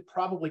answer is it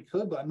probably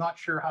could, but I'm not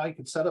sure how you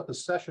could set up a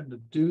session to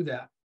do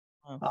that.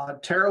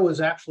 Tarot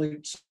is actually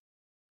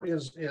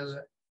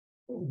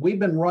we've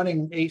been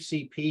running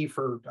ACP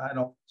for, I don't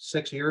know,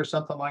 6 years,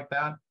 something like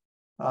that.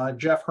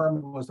 Jeff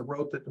Herman was the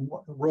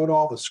wrote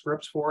all the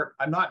scripts for it.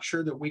 I'm not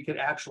sure that we could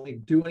actually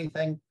do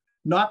anything.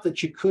 Not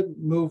that you couldn't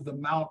move the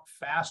mount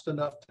fast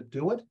enough to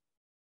do it,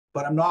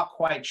 but I'm not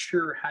quite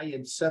sure how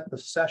you'd set the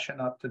session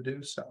up to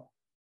do so.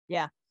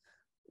 Yeah.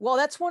 Well,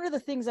 that's one of the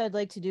things I'd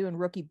like to do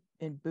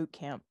in boot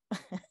camp.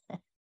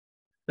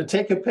 To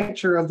take a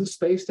picture of the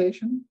space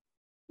station?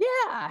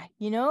 Yeah,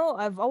 you know,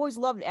 I've always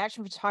loved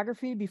action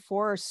photography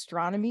before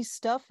astronomy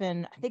stuff,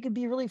 and I think it'd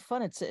be really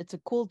fun. It's a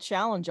cool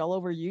challenge all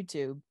over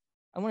YouTube.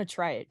 I want to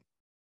try it.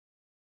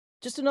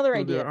 Just another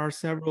idea. There are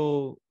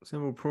several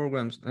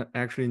programs.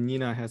 Actually,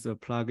 Nina has a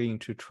plugin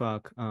to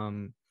track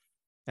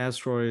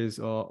asteroids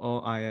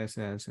or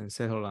ISS and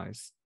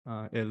satellites.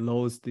 It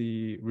loads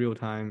the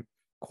real-time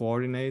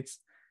coordinates,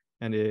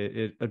 and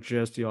it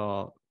adjusts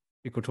your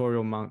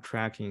equatorial mount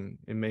tracking.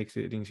 It makes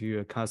it into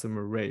a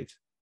customer rate,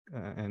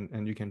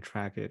 and you can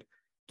track it.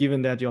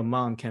 Given that your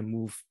mount can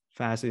move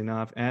fast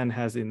enough and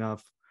has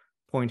enough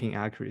pointing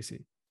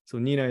accuracy. So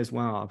Nina is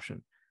one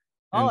option.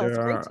 And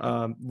there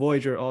are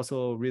Voyager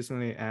also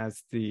recently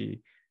adds the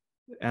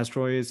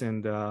asteroids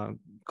and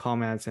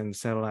comets and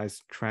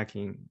satellites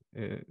tracking.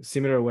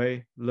 Similar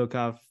way, look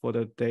out for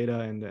the data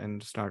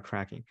and start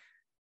tracking.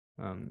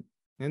 And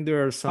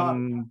there are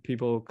some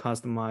people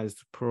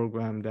customized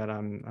program that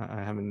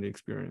I haven't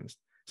experienced.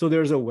 So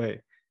there's a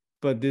way,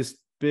 but this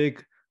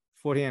big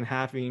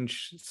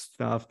 40.5-inch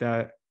stuff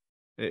that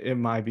it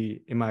might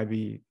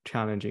be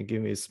challenging.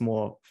 Give me a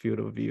small field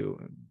of view.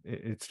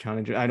 It's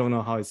challenging. I don't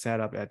know how it's set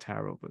up at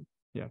Tarot, but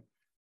yeah.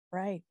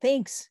 Right.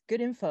 Thanks.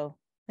 Good info.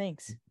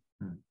 Thanks.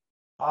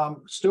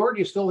 Stuart,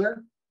 you still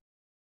there?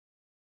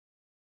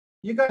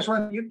 You guys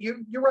run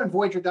you run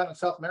Voyager down in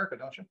South America,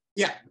 don't you?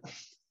 Yeah.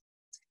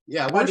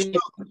 Yeah,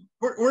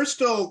 we're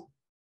still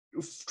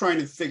trying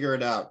to figure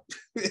it out.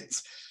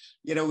 It's,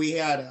 you know, we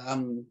had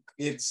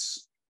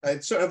it's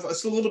sort of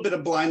a little bit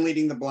of blind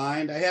leading the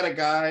blind. I had a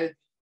guy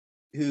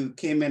who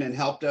came in and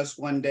helped us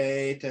one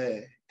day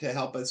to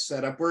help us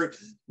set up.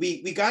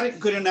 We got it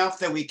good enough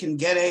that we can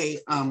get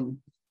a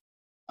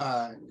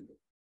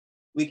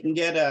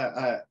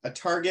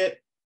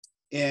target,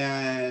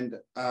 and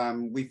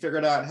we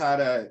figured out how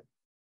to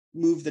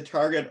move the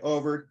target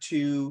over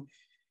to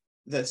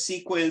the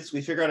sequence.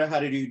 We figured out how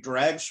to do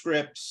drag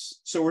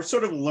scripts. So we're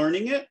sort of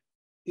learning it,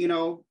 you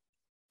know,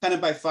 kind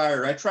of by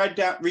fire. I tried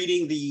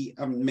reading the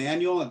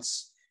manual.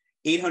 It's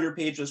 800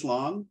 pages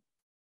long.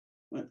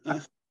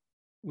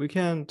 We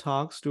can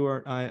talk,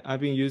 Stuart. I've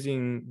been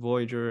using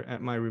Voyager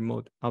at my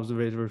remote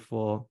observatory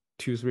for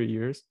 2-3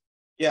 years.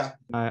 Yeah.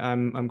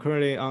 I'm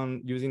currently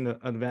using the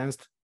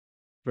advanced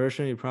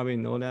version. You probably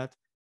know that.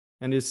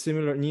 And it's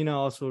similar. Nina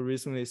also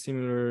recently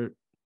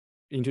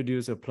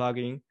introduced a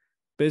plugin.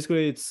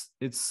 Basically, it's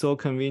so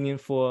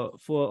convenient for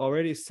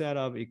already set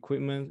up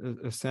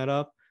equipment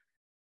setup.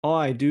 All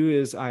I do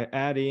is I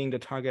add in the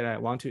target I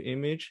want to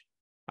image.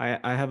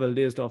 I have a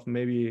list of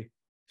maybe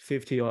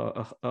 50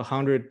 or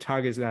 100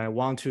 targets that I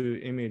want to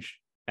image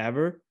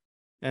ever,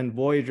 and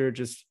Voyager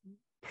just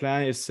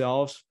plan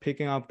itself,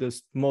 picking up the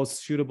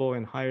most suitable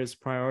and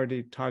highest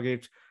priority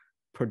target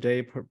per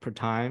day per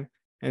time,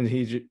 and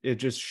it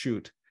just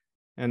shoot,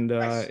 and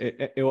nice.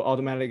 it will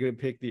automatically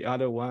pick the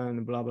other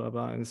one, blah blah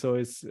blah. And so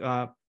it's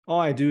all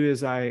I do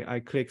is I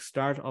click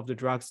start of the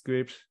drug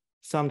script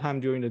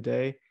sometime during the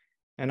day,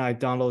 and I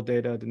download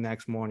data the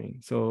next morning.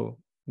 So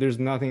there's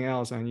nothing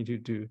else I need to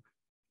do.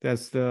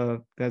 That's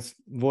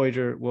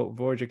Voyager, what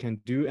Voyager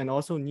can do. And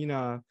also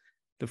Nina,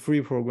 the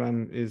free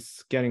program,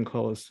 is getting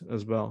close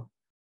as well.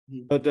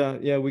 Mm-hmm.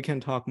 But yeah, we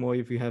can talk more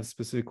if you have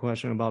specific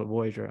question about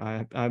Voyager.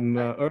 I'm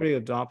an early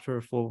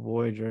adopter for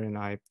Voyager, and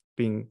I've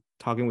been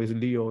talking with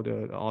Leo,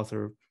 the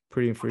author,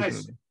 pretty frequently.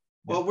 Nice.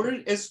 Well,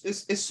 we're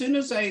as soon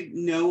as I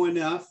know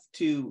enough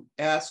to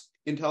ask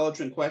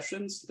intelligent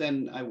questions,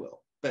 then I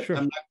will. But sure.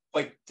 I'm not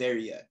quite there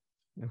yet.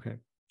 Okay.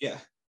 Yeah.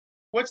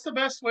 What's the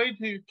best way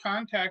to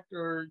contact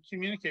or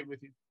communicate with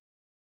you?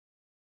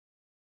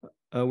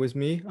 With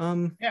me?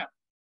 Yeah.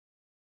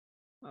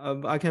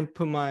 I can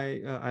put my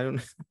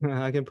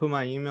I can put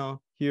my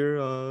email here.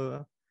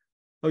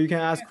 Oh, you can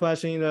ask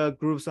question in the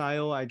group's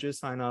IO. I just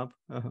sign up.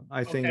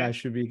 I think Okay. I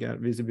should be get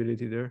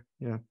visibility there.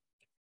 Yeah.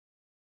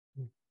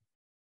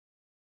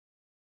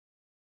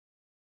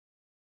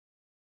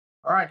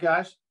 All right,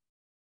 guys.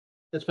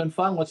 It's been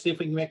fun. Let's see if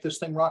we can make this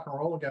thing rock and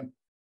roll again.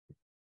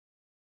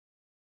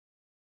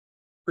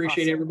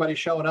 Appreciate Awesome. everybody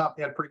showing up.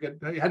 You had pretty good,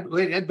 you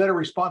had better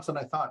response than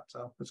I thought.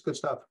 So it's good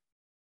stuff.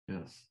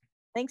 Yes.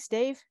 Thanks,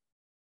 Dave.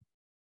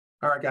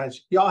 All right,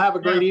 guys. Y'all have a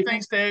great evening.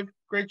 Thanks, Dave.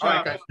 Great All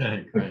job. right, guys.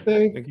 Okay,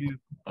 great. Thank you.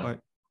 Bye.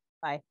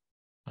 Bye.